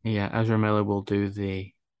 Yeah, Ezra Miller will do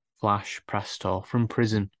the Flash press tour from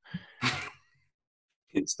prison.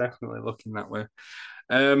 It's definitely looking that way.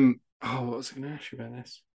 What was I going to ask you about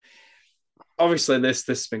this? Obviously, this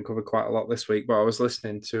has been covered quite a lot this week, but I was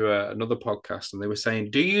listening to another podcast and they were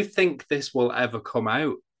saying, do you think this will ever come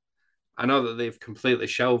out? I know that they've completely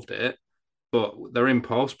shelved it, but they're in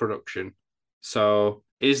post-production. So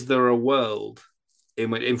is there a world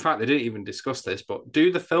in which, in fact, they didn't even discuss this, but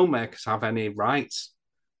do the filmmakers have any rights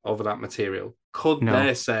over that material? Could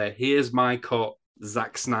they say, here's my cut,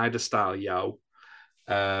 Zack Snyder style, yo?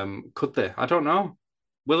 Could they? I don't know.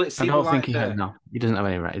 Will it see the light day? No, he doesn't have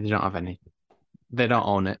any right. They don't have any. They don't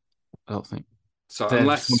own it, I don't think. So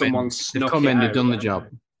unless someone's snuck it out, they've done the job.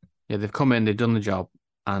 Yeah, they've come in, they've done the job,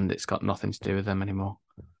 and it's got nothing to do with them anymore.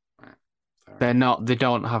 They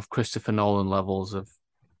don't have Christopher Nolan levels of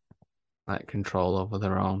like control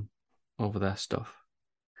over their stuff.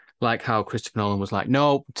 Like how Christopher Nolan was like,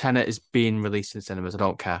 no, Tenet is being released in cinemas. I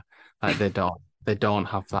don't care. Like they don't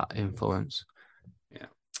have that influence. Yeah.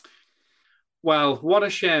 Well, what a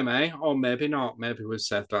shame, eh? Or maybe not. Maybe we've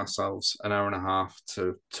saved ourselves an hour and a half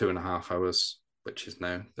to 2.5 hours, which is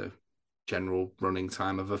now the general running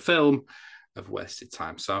time of a film, of wasted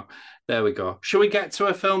time. So there we go. Shall we get to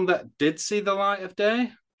a film that did see the light of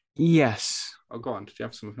day? Yes. Oh, go on. Did you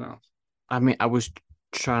have something else? I mean, I was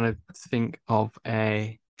trying to think of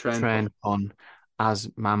a train pun as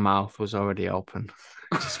my mouth was already open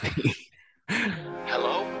to speak.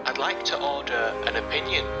 Hello, I'd like to order an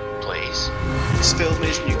opinion, please. This film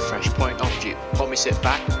is new, fresh point of view. When we sit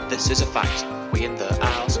back, this is a fact. We in the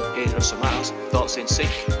aisles, here are some aisles, thoughts in sync,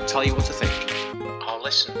 tell you what to think. I'll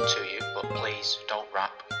listen to you, but please don't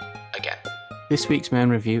rap again. This week's main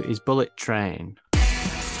review is Bullet Train.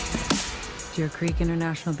 Deer Creek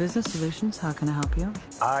International Business Solutions, how can I help you?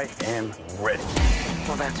 I am ready.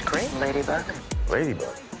 Well, that's great, Ladybug.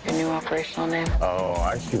 Ladybug? your new operational name? Oh,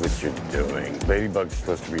 I see what you're doing. Ladybug's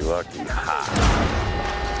supposed to be lucky. Ha!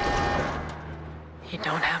 You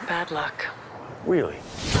don't have bad luck. Really?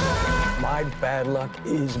 My bad luck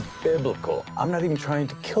is biblical. I'm not even trying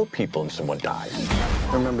to kill people and someone dies.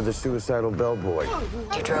 Remember the suicidal bellboy?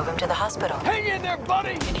 You drove him to the hospital. Hang in there,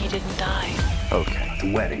 buddy! And he didn't die. Okay,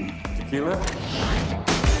 the wedding. Tequila?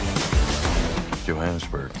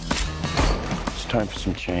 Johannesburg. It's time for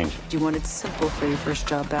some change. You wanted simple for your first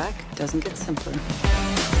job back. Doesn't get simpler.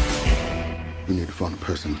 We need to find the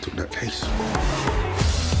person who took that case.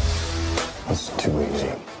 That's too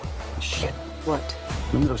easy. Shit. What?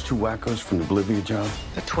 Remember those two wackos from the Bolivia job?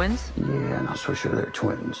 The twins? Yeah, not so sure they're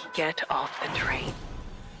twins. Get off the train.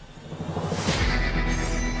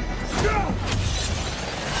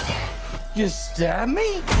 You stab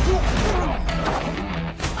me?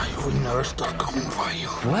 We never stop coming for you.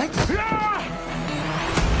 What?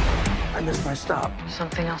 I missed my stop.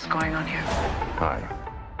 Something else going on here. Hi.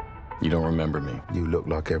 You don't remember me? You look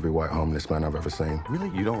like every white homeless man I've ever seen.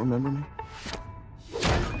 Really? You don't remember me?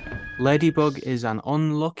 Ladybug is an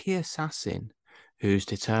unlucky assassin who's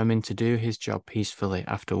determined to do his job peacefully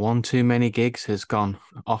after one too many gigs has gone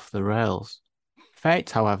off the rails. Fate,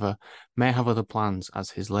 however, may have other plans as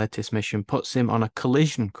his latest mission puts him on a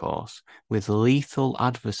collision course with lethal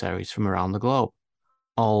adversaries from around the globe,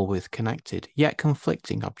 all with connected yet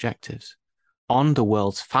conflicting objectives, on the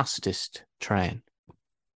world's fastest train.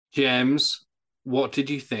 James, what did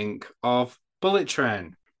you think of Bullet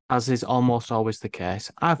Train? As is almost always the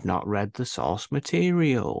case, I've not read the source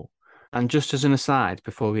material. And just as an aside,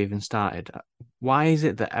 before we even started, why is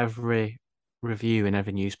it that every review in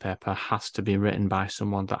every newspaper has to be written by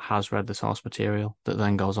someone that has read the source material that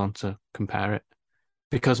then goes on to compare it?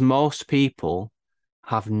 Because most people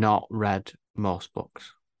have not read most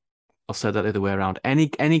books. I'll say that the other way around. Any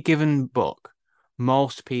given book,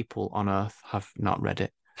 most people on Earth have not read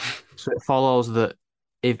it. So it follows that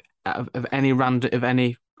if of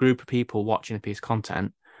any group of people watching a piece of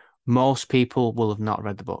content, most people will have not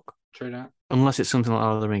read the book. True that. Unless it's something like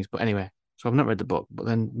Lord of the Rings. But anyway, so I've not read the book, but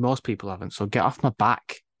then most people haven't. So get off my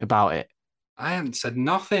back about it. I haven't said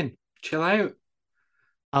nothing. Chill out.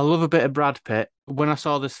 I love a bit of Brad Pitt. When I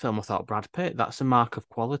saw this film, I thought, Brad Pitt, that's a mark of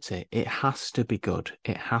quality. It has to be good.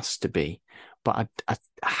 It has to be. But I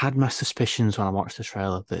had my suspicions when I watched the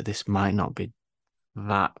trailer that this might not be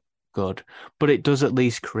that good. But it does at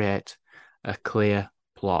least create a clear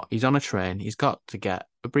plot. He's on a train. He's got to get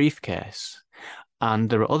a briefcase. And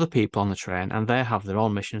there are other people on the train, and they have their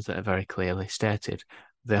own missions that are very clearly stated.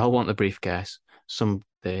 They all want the briefcase. Some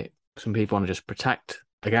people want to just protect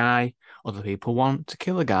a guy. Other people want to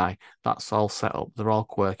kill a guy. That's all set up. They're all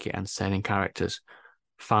quirky, entertaining characters.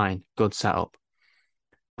 Fine, good setup.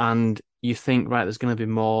 And you think, right, there's going to be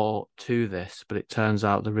more to this, but it turns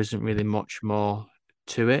out there isn't really much more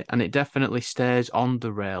to it. And it definitely stays on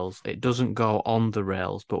the rails. It doesn't go on the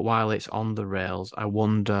rails, but while it's on the rails, I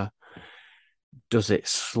wonder, does it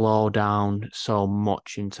slow down so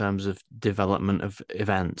much in terms of development of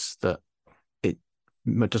events that it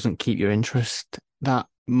doesn't keep your interest that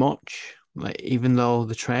much? Like, even though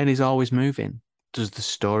the train is always moving, does the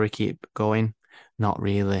story keep going? Not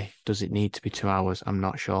really. Does it need to be 2 hours? I'm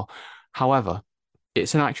not sure. However,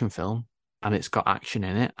 it's an action film and it's got action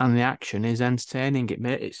in it, and the action is entertaining.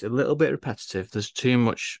 It's a little bit repetitive. There's too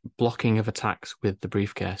much blocking of attacks with the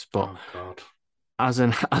briefcase, but Oh, God. as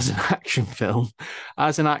an action film,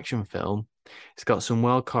 it's got some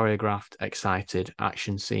well choreographed, excited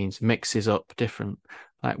action scenes, mixes up different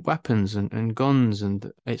like weapons and guns,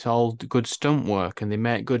 and it's all good stunt work, and they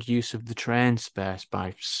make good use of the train space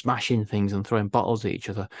by smashing things and throwing bottles at each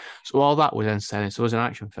other. So all that was entertaining. So as an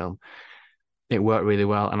action film, it worked really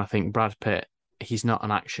well. And I think Brad Pitt, he's not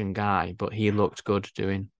an action guy, but he looked good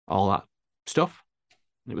doing all that stuff.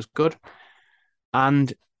 It was good.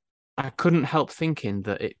 And I couldn't help thinking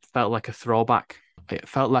that it felt like a throwback. It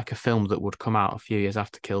felt like a film that would come out a few years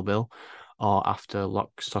after Kill Bill or after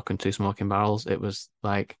Lock, Stock and Two Smoking Barrels. It was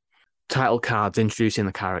like title cards introducing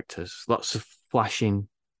the characters, lots of flashing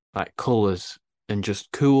like colours and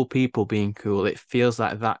just cool people being cool. It feels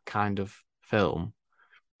like that kind of film,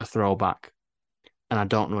 a throwback. And I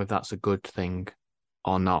don't know if that's a good thing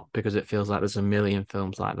or not, because it feels like there's a million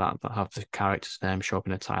films like that have the character's name show up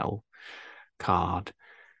in a title card.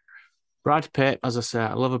 Brad Pitt, as I say,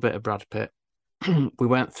 I love a bit of Brad Pitt. We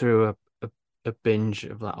went through a binge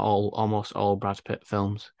of like almost all Brad Pitt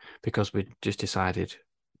films because we just decided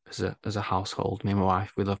as a household, me and my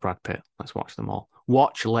wife, we love Brad Pitt. Let's watch them all.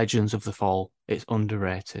 Watch Legends of the Fall. It's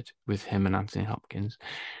underrated with him and Anthony Hopkins.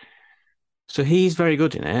 So he's very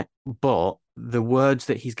good in it, but the words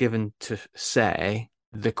that he's given to say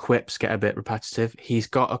the quips get a bit repetitive. He's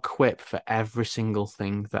got a quip for every single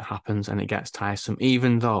thing that happens, and it gets tiresome,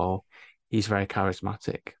 even though he's very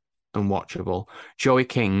charismatic and watchable. Joey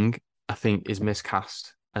King, I think, is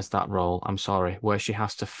miscast as that role. I'm sorry, where she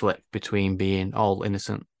has to flip between being all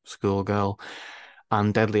innocent schoolgirl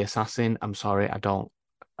and deadly assassin. I'm sorry, I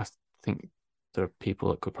think there are people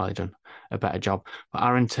that could probably done a better job. But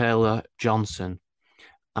Aaron Taylor Johnson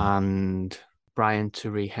and Brian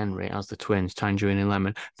Tyree Henry as the twins, Tangerine and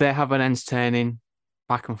Lemon, they have an entertaining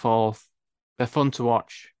back and forth. They're fun to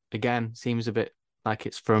watch. Again, seems a bit like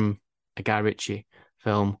it's from a Guy Ritchie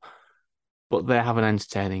film, but they have an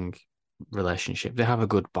entertaining relationship. They have a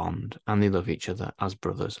good bond and they love each other as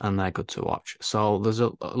brothers and they're good to watch. So there's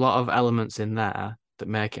a lot of elements in there that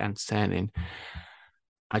make it entertaining.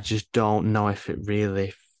 I just don't know if it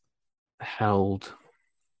really held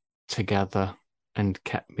together and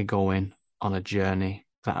kept me going on a journey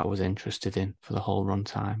that I was interested in for the whole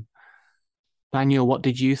runtime. Daniel, what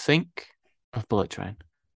did you think of Bullet Train?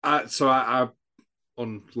 So I,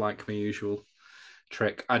 unlike my usual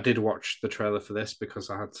trick, I did watch the trailer for this because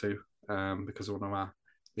I had to, because of one of our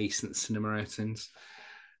recent cinema ratings.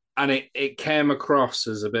 And it came across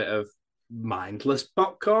as a bit of mindless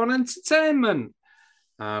popcorn entertainment.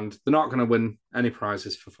 And they're not going to win any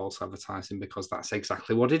prizes for false advertising because that's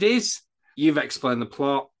exactly what it is. You've explained the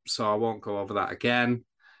plot, so I won't go over that again.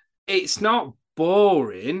 It's not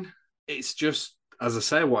boring. It's just, as I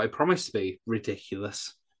say, what I promised to be,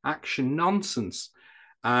 ridiculous action nonsense.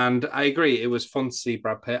 And I agree, it was fun to see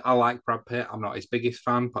Brad Pitt. I like Brad Pitt. I'm not his biggest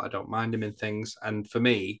fan, but I don't mind him in things. And for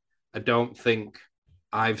me, I don't think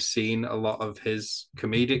I've seen a lot of his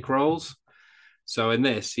comedic roles. So in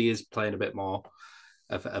this, he is playing a bit more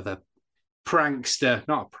of a prankster,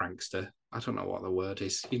 not a prankster. I don't know what the word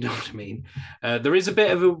is. You know what I mean? There is a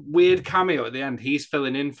bit of a weird cameo at the end. He's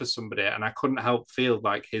filling in for somebody, and I couldn't help feel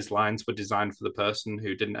like his lines were designed for the person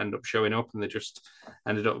who didn't end up showing up, and they just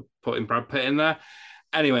ended up putting Brad Pitt in there.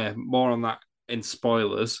 Anyway, more on that in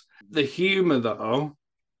spoilers. The humor, though,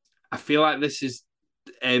 I feel like this is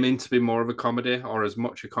aiming to be more of a comedy, or as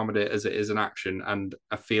much a comedy as it is an action, and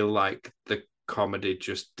I feel like the comedy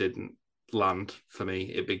just didn't land for me.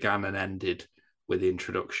 It began and ended with the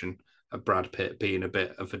introduction of Brad Pitt being a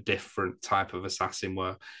bit of a different type of assassin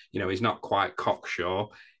where, you know, he's not quite cocksure.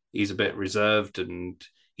 He's a bit reserved and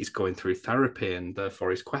he's going through therapy and therefore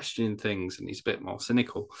he's questioning things and he's a bit more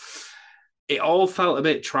cynical. It all felt a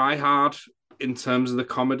bit try hard in terms of the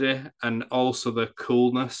comedy and also the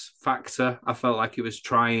coolness factor. I felt like it was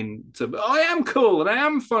trying to, I am cool and I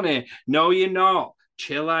am funny. No, you're not.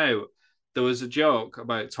 Chill out. There was a joke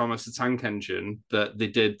about Thomas the Tank Engine that they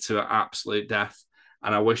did to absolute death.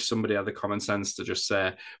 And I wish somebody had the common sense to just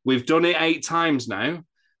say, we've done it 8 times now.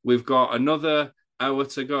 We've got another hour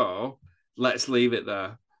to go. Let's leave it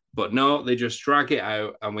there. But no, they just drag it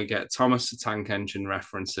out and we get Thomas the Tank Engine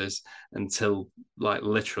references until like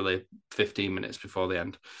literally 15 minutes before the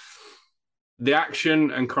end. The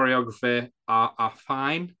action and choreography are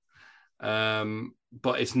fine,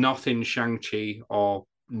 but it's nothing Shang-Chi or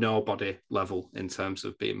Nobody level in terms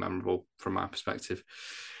of being memorable from my perspective.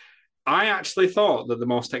 I actually thought that the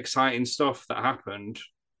most exciting stuff that happened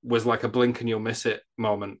was like a blink and you'll miss it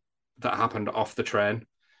moment that happened off the train.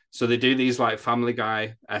 So they do these like Family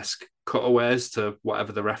Guy-esque cutaways to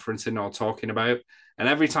whatever they're referencing or talking about. And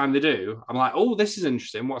every time they do, I'm like, oh, this is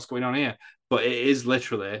interesting. What's going on here? But it is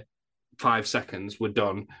literally 5 seconds. We're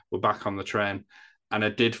done. We're back on the train. And I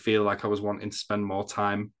did feel like I was wanting to spend more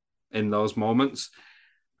time in those moments.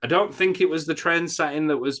 I don't think it was the train setting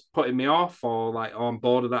that was putting me off or like on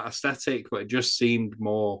board of that aesthetic, but it just seemed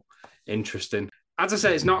more interesting. As I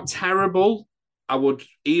say, it's not terrible. I would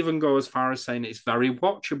even go as far as saying it's very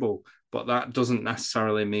watchable, but that doesn't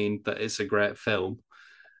necessarily mean that it's a great film.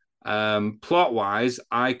 Plot-wise,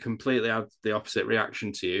 I completely had the opposite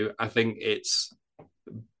reaction to you. I think it's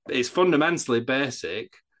fundamentally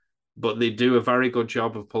basic, but they do a very good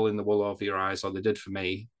job of pulling the wool over your eyes, or they did for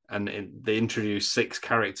me. And they introduced 6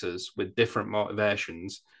 characters with different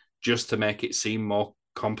motivations just to make it seem more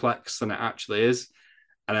complex than it actually is.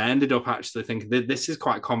 And I ended up actually thinking, this is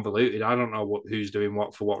quite convoluted. I don't know who's doing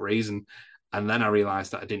what for what reason. And then I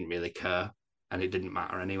realised that I didn't really care and it didn't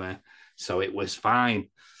matter anyway. So it was fine.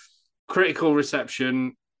 Critical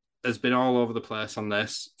reception has been all over the place on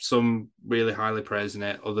this. Some really highly praising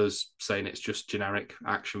it. Others saying it's just generic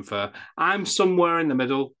action fare. I'm somewhere in the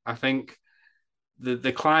middle, I think.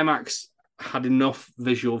 The climax had enough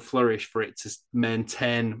visual flourish for it to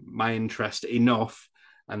maintain my interest enough,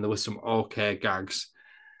 and there were some okay gags.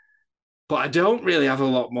 But I don't really have a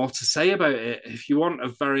lot more to say about it. If you want a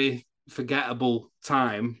very forgettable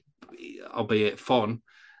time, albeit fun,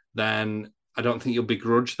 then I don't think you'll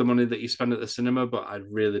begrudge the money that you spend at the cinema, but I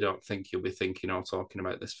really don't think you'll be thinking or talking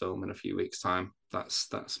about this film in a few weeks' time.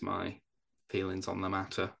 That's my feelings on the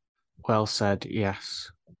matter. Well said,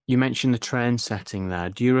 yes. You mentioned the train setting there.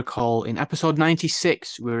 Do you recall in episode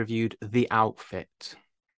 96, we reviewed The Outfit?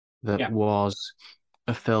 That was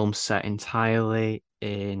a film set entirely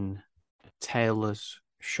in a tailor's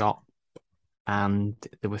shop. And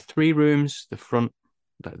there were 3 rooms, the front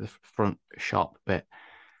shop bit,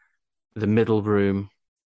 the middle room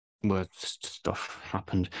where stuff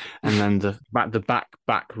happened, and then the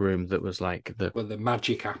back room that was like where the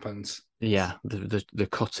magic happens. Yeah, the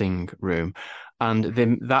cutting room. And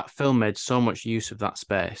that film made so much use of that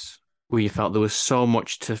space where you felt there was so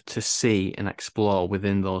much to see and explore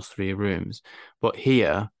within those 3 rooms. But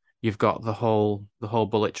here you've got the whole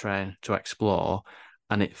bullet train to explore,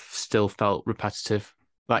 and it still felt repetitive.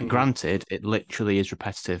 Like, granted, it literally is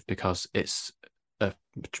repetitive because it's a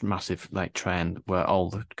massive like train where all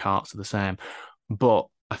the carts are the same. But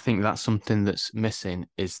I think that's something that's missing,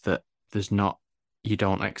 is that you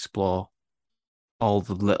don't explore all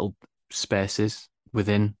the little spaces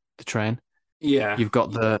within the train. Yeah, there's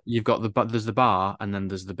the bar, and then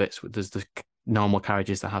there's the normal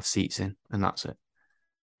carriages that have seats in, and that's it.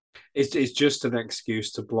 It's just an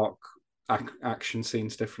excuse to block action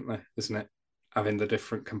scenes differently, isn't it? Having the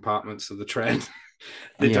different compartments of the train.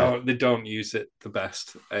 They don't use it the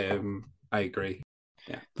best. I agree.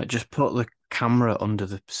 Yeah. Like, just put the camera under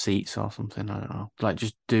the seats or something. I don't know. Like,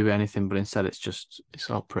 just do anything, but instead it's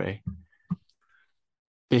all pretty.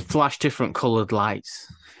 They flash different coloured lights.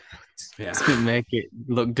 Yeah. To make it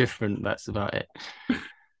look different. That's about it.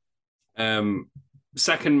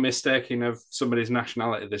 Second mistaking of somebody's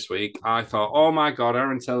nationality this week, I thought, oh my God,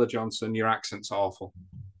 Aaron Taylor-Johnson, your accent's awful.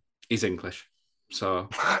 He's English. So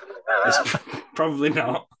it's probably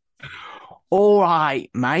not. All right,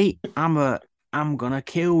 mate. I'm gonna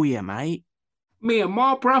kill you, mate. Me and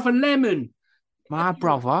my brother Lemon. My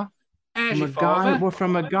brother. We're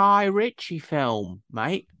from a Guy Ritchie film,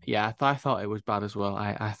 mate. Yeah, I thought it was bad as well.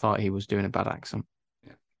 I thought he was doing a bad accent.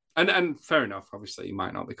 Yeah, and fair enough. Obviously, he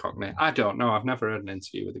might not be Cockney. I don't know. I've never heard an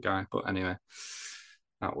interview with the guy, but anyway,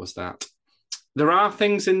 that was that. There are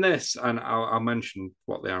things in this, and I'll mention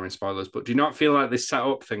what they are in spoilers, but do you not feel like they set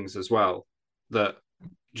up things as well that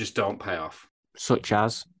just don't pay off? Such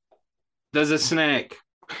as? There's a snake.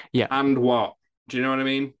 Yeah. And what? Do you know what I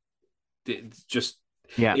mean? It's just...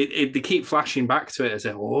 Yeah, they keep flashing back to it as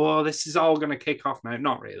if, oh, this is all going to kick off now.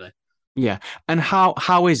 Not really. Yeah, and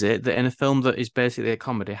how is it that in a film that is basically a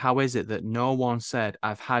comedy, how is it that no one said,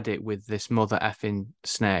 I've had it with this mother effing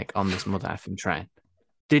snake on this mother effing train?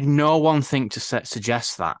 Did no one think to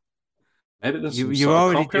suggest that? Maybe there's you're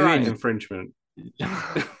already doing infringement.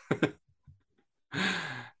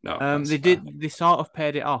 No, they sort of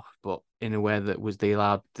paid it off, but in a way that was they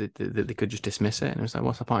could just dismiss it, and it was like,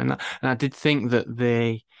 what's the point in that? And I did think that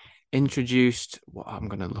they introduced I'm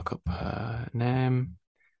going to look up her name,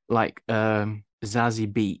 like Zazie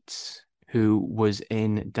Beetz, who was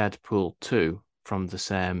in Deadpool 2 from the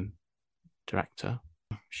same director.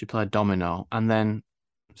 She played Domino, and then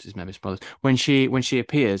this is maybe spoilers. When she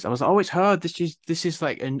appears, I was like, oh, it's her. This is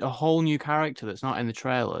like a whole new character that's not in the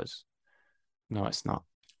trailers. No, it's not.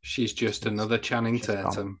 She's just another Channing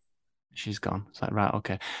Tatum. She's gone. It's like, right,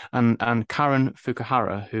 okay. And Karen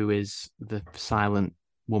Fukuhara, who is the silent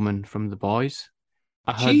woman from The Boys.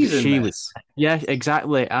 I heard she was. Yeah,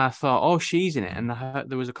 exactly. I thought, oh, she's in it. And I heard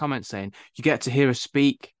there was a comment saying, you get to hear her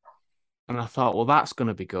speak. And I thought, well, that's going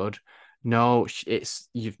to be good. No, it's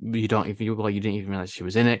you didn't even realize she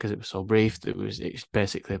was in it because it was so brief. It's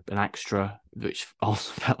basically an extra, which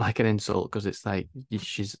also felt like an insult because it's like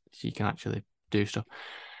she can actually do stuff.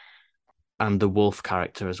 And the wolf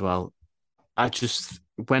character as well. I just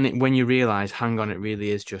when you realize, hang on, it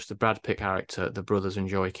really is just the Brad Pitt character, the brothers, and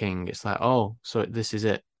Joey King. It's like, oh, so this is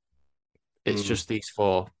it. It's just these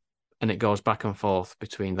 4, and it goes back and forth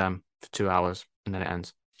between them for 2 hours, and then it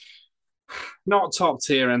ends. Not top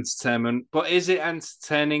tier entertainment, but is it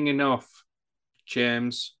entertaining enough?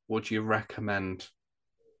 James, would you recommend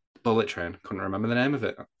Bullet Train? Couldn't remember the name of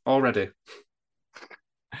it already.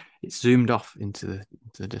 It's zoomed off into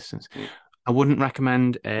the distance. I wouldn't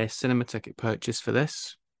recommend a cinema ticket purchase for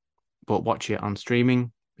this, but watch it on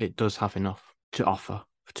streaming. It does have enough to offer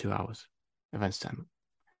for 2 hours of entertainment.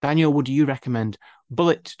 Daniel, would you recommend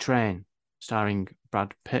Bullet Train, starring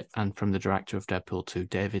Brad Pitt and from the director of Deadpool 2,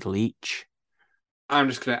 David Leitch? I'm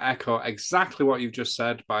just going to echo exactly what you've just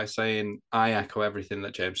said by saying I echo everything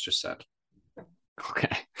that James just said.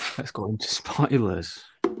 Okay, let's go into spoilers.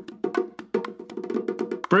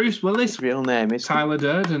 Bruce Willis, Real name is Tyler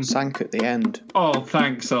Durden. sank at the end. Oh,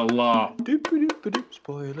 thanks a lot.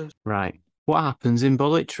 Spoilers. Right. What happens in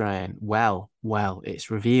Bullet Train? Well, it's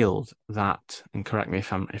revealed that, and correct me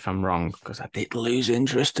if I'm wrong, because I did lose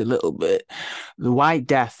interest a little bit. The White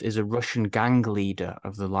Death is a Russian gang leader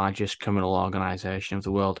of the largest criminal organization of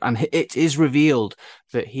the world, and it is revealed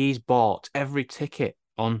that he's bought every ticket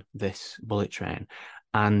on this Bullet Train,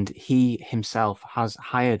 and he himself has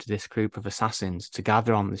hired this group of assassins to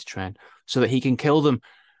gather on this train so that he can kill them.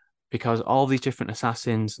 Because all these different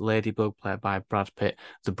assassins, Ladybug, played by Brad Pitt,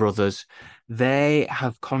 the brothers, they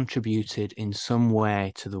have contributed in some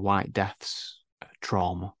way to the White Death's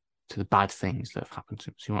trauma, to the bad things that have happened to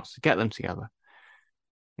them. So he wants to get them together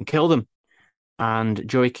and kill them. And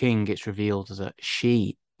Joey King, it's revealed that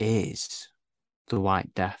she is the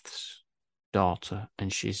White Death's daughter,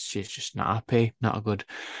 and she's just not happy, not a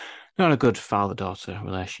good father-daughter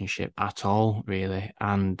relationship at all, really.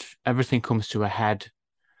 And everything comes to a head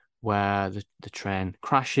where the train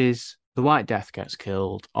crashes, the White Death gets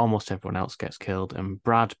killed, almost everyone else gets killed, and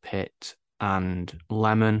Brad Pitt and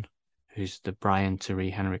Lemon, who's the Brian Tyree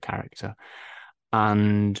Henry character,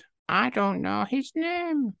 and I don't know his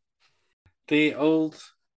name. The old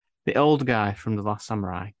guy from The Last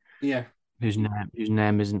Samurai. Yeah. Whose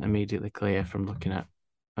name isn't immediately clear from looking at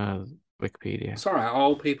Wikipedia. It's all right.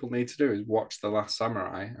 All people need to do is watch The Last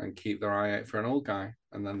Samurai and keep their eye out for an old guy,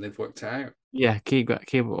 and then they've worked it out. Yeah, keep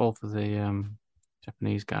it all for the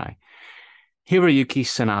Japanese guy, Hiroyuki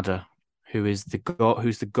Sanada, who's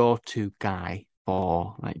the go-to guy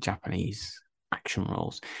for like Japanese action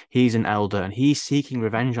roles. He's an elder, and he's seeking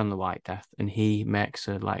revenge on the White Death, and he makes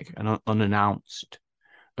an unannounced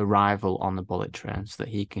arrival on the Bullet Train so that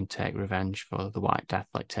he can take revenge for the White Death,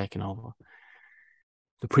 like taking over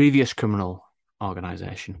the previous criminal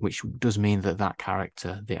organization, which does mean that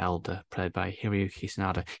character, the elder, played by Hiroyuki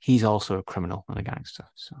Sanada, he's also a criminal and a gangster.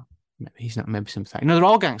 So he's not maybe sympathetic. No, they're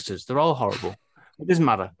all gangsters. They're all horrible. It doesn't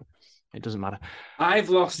matter. It doesn't matter. I've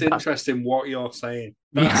lost interest in what you're saying.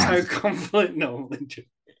 That's how conflict knowledge.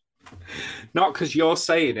 Not because you're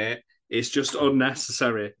saying it. It's just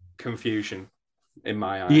unnecessary confusion in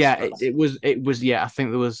my eyes. Yeah, it was. Yeah, I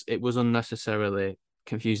think it was unnecessarily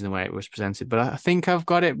confusing the way it was presented, but I think I've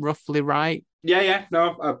got it roughly right. Yeah,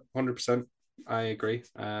 no, 100%. I agree.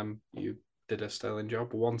 You did a sterling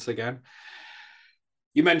job once again.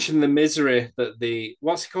 You mentioned the misery that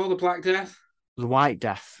what's it called, the Black Death? The White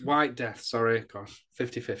Death. White Death, sorry. Gosh,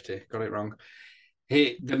 50-50, got it wrong.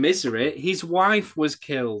 The misery, his wife was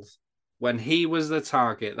killed when he was the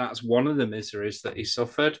target. That's one of the miseries that he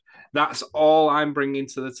suffered. That's all I'm bringing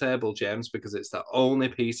to the table, James, because it's the only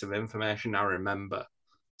piece of information I remember.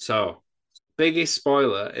 So, biggest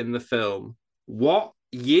spoiler in the film. What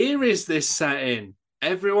year is this set in?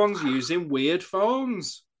 Everyone's using weird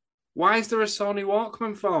phones. Why is there a Sony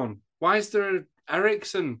Walkman phone? Why is there an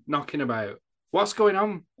Ericsson knocking about? What's going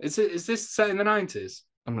on? Is this set in the 90s?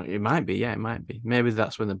 It might be, yeah, it might be. Maybe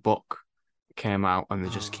that's when the book came out and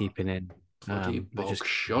they're just keeping in. Just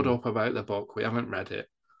shut up about the book. We haven't read it.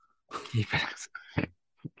 Keep it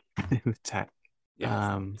in the tech.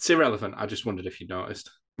 Yeah, it's irrelevant. I just wondered if you noticed.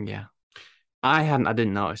 Yeah. I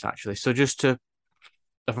didn't notice actually. So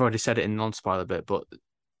I've already said it in non-spoiler bit, but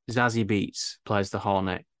Zazie Beetz plays the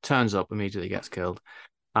Hornet, turns up, immediately gets killed.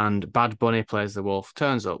 And Bad Bunny plays the Wolf,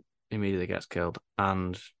 turns up, immediately gets killed.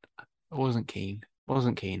 And I wasn't keen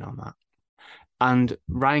on that. And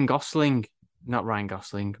Ryan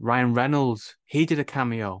Reynolds, he did a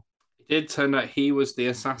cameo. It did turn out he was the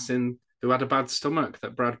assassin who had a bad stomach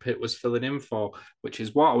that Brad Pitt was filling in for, which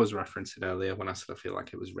is what I was referencing earlier when I said I feel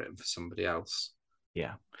like it was written for somebody else.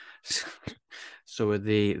 Yeah. So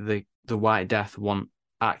the White Death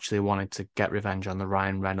actually wanted to get revenge on the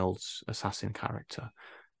Ryan Reynolds assassin character,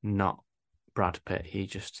 not Brad Pitt. He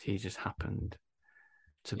just happened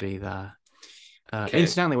to be there.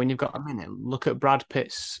 Incidentally, when you've got a minute, look at Brad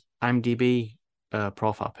Pitt's IMDb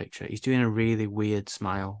profile picture. He's doing a really weird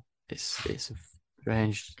smile. It's a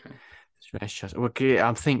strange choice. Okay,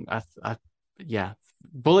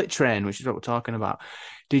 Bullet Train, which is what we're talking about.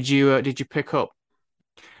 Did you pick up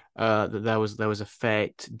that there was a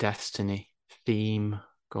fate, destiny theme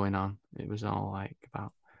going on? It was all like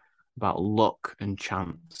about luck and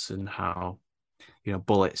chance and how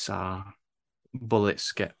bullets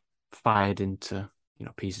get fired into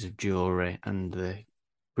pieces of jewelry, and the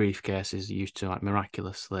briefcases used to like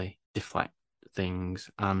miraculously deflect things,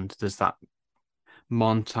 and there's that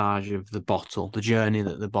montage of the bottle, the journey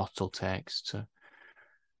that the bottle takes to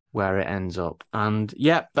where it ends up. And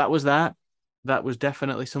yeah, that was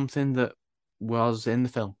definitely something that was in the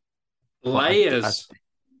film. Layers.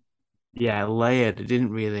 Yeah, layered. It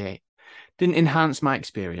didn't enhance my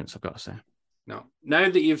experience, I've got to say. No. Now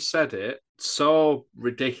that you've said it, so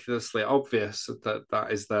ridiculously obvious that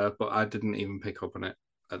that is there, but I didn't even pick up on it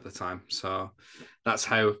at the time. So that's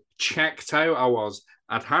how checked out I was.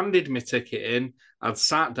 I'd handed my ticket in, I'd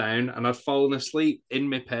sat down, and I'd fallen asleep in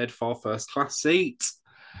my paid for first class seat.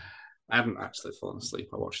 I hadn't actually fallen asleep.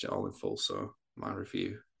 I watched it all in full, so my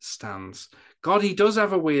review stands. God, he does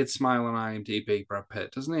have a weird smile on IMDb, Brad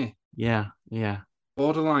Pitt, doesn't he? Yeah, yeah.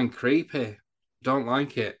 Borderline creepy. Don't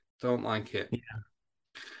like it. Don't like it. Yeah.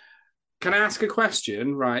 Can I ask a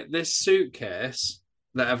question? Right, this suitcase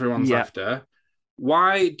that everyone's Yeah. after,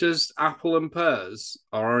 why does apple and pears,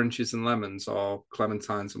 or oranges and lemons, or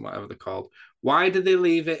clementines and whatever they're called, why do they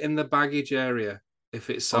leave it in the baggage area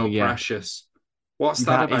if it's so precious? What's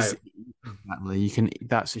that about? Exactly.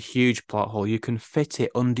 That's a huge plot hole. You can fit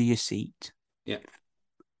it under your seat. Yeah.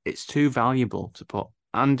 It's too valuable to put.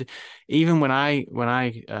 And even when I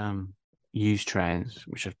use trains,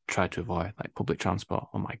 which I've tried to avoid, like public transport,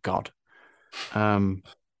 oh my God. I'm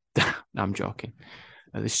joking.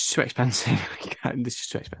 This is too expensive. This is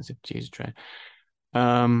too expensive to use a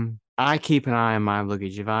train. I keep an eye on my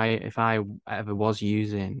luggage. If I ever was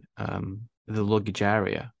using the luggage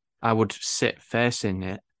area, I would sit facing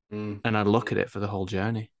it and I'd look at it for the whole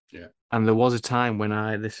journey. Yeah. And there was a time when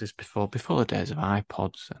this is before the days of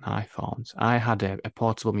iPods and iPhones, I had a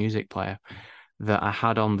portable music player that I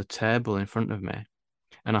had on the table in front of me,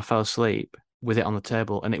 and I fell asleep with it on the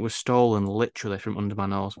table, and it was stolen literally from under my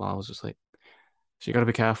nose while I was asleep. So you got to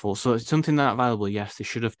be careful. So it's something that valuable. Yes, they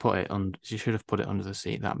should have put it on. You should have put it under the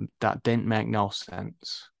seat. That didn't make no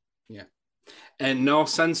sense. Yeah, and no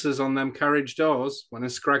sensors on them carriage doors when a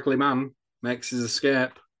scraggly man makes his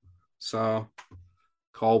escape. So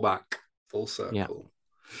call back, full circle. Yeah.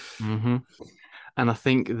 Mm-hmm. And I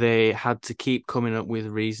think they had to keep coming up with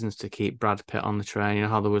reasons to keep Brad Pitt on the train. You know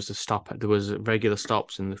how there was regular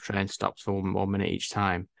stops and the train stops for 1 minute each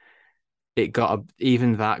time.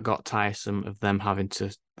 Even that got tiresome of them having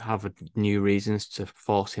to have new reasons to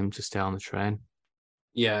force him to stay on the train.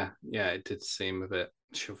 Yeah, it did seem a bit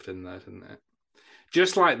shoved in there, didn't it?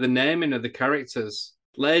 Just like the naming of the characters.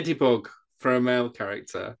 Ladybug for a male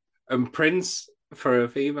character and Prince for a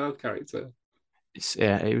female character.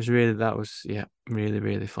 It was really, really,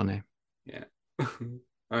 really funny. Yeah.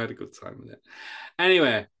 I had a good time with it.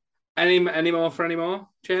 Anyway, any more for any more,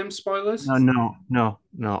 James? Spoilers? No.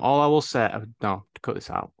 All I will say, no, cut this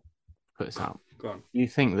out. Go on. You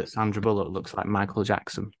think that Sandra Bullock looks like Michael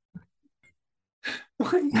Jackson? Why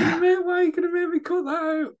are you gonna make me cut that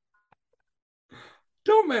out?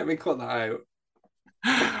 Don't make me cut that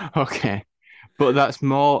out. Okay. But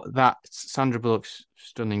that Sandra Bullock's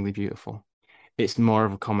stunningly beautiful. It's more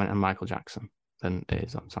of a comment on Michael Jackson than it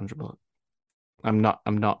is on Sandra Bullock. I'm not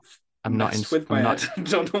with my head. I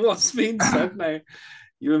don't know what's being said now.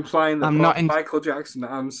 You're implying that Michael Jackson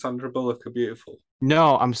and Sandra Bullock are beautiful.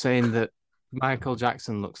 No, I'm saying that Michael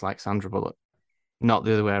Jackson looks like Sandra Bullock, not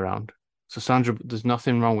the other way around. So there's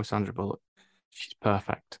nothing wrong with Sandra Bullock. She's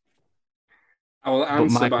perfect. I will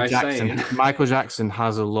answer by saying Michael Jackson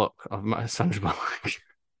has a look of Sandra Bullock.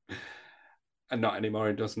 And not anymore,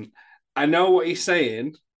 he doesn't. I know what he's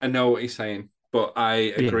saying, but I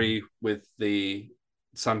agree with the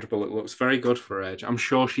Sandra Bullock looks very good for her age. I'm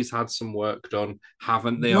sure she's had some work done,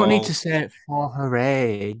 haven't they? You don't need to say it for her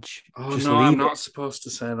age. Oh, no, I'm not supposed to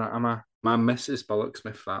say that, am I? My Mrs. Bullock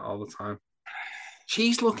Smith that all the time.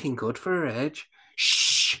 She's looking good for her age.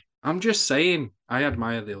 Shh. I'm just saying. I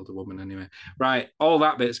admire the older woman anyway. Right, all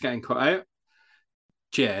that bit's getting cut out.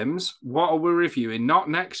 James, what are we reviewing? Not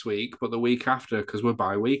next week, but the week after, because we're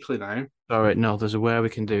bi-weekly now. Sorry, no, there's a way we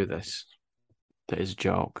can do this. That is a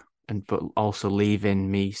joke, but also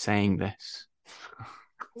leaving me saying this.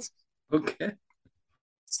 Okay.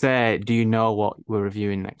 Do you know what we're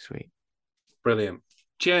reviewing next week? Brilliant.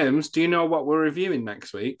 James, do you know what we're reviewing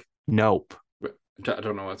next week? Nope. I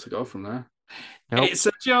don't know where to go from there. Nope. It's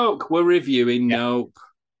a joke. We're reviewing Nope.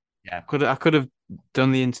 Yeah, I could have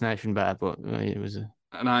done the intonation better, but it was a...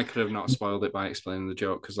 And I could have not spoiled it by explaining the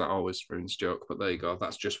joke because that always ruins joke. But there you go.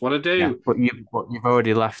 That's just what I do. Yeah, but you've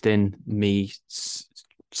already left in me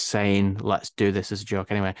saying let's do this as a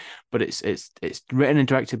joke anyway. But it's written and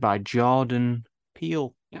directed by Jordan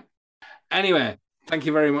Peele. Yeah. Anyway, thank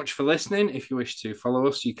you very much for listening. If you wish to follow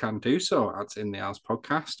us, you can do so at In the Hours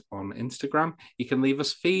Podcast on Instagram. You can leave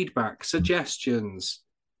us feedback, suggestions,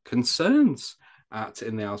 concerns at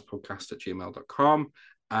inthehouspodcast@gmail.com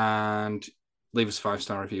and leave us a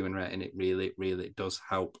 5-star review and rating. It really, really does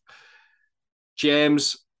help.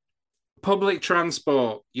 James, public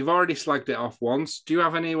transport. You've already slagged it off once. Do you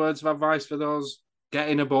have any words of advice for those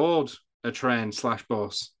getting aboard a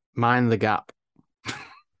train/bus. Mind the gap.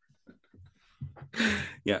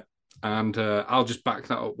 Yeah. And I'll just back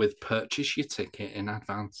that up with purchase your ticket in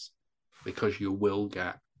advance because you will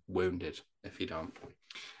get wounded if you don't,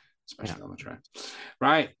 especially on the train.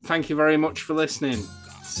 Right. Thank you very much for listening.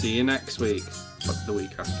 See you next week, or the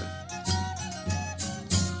week after.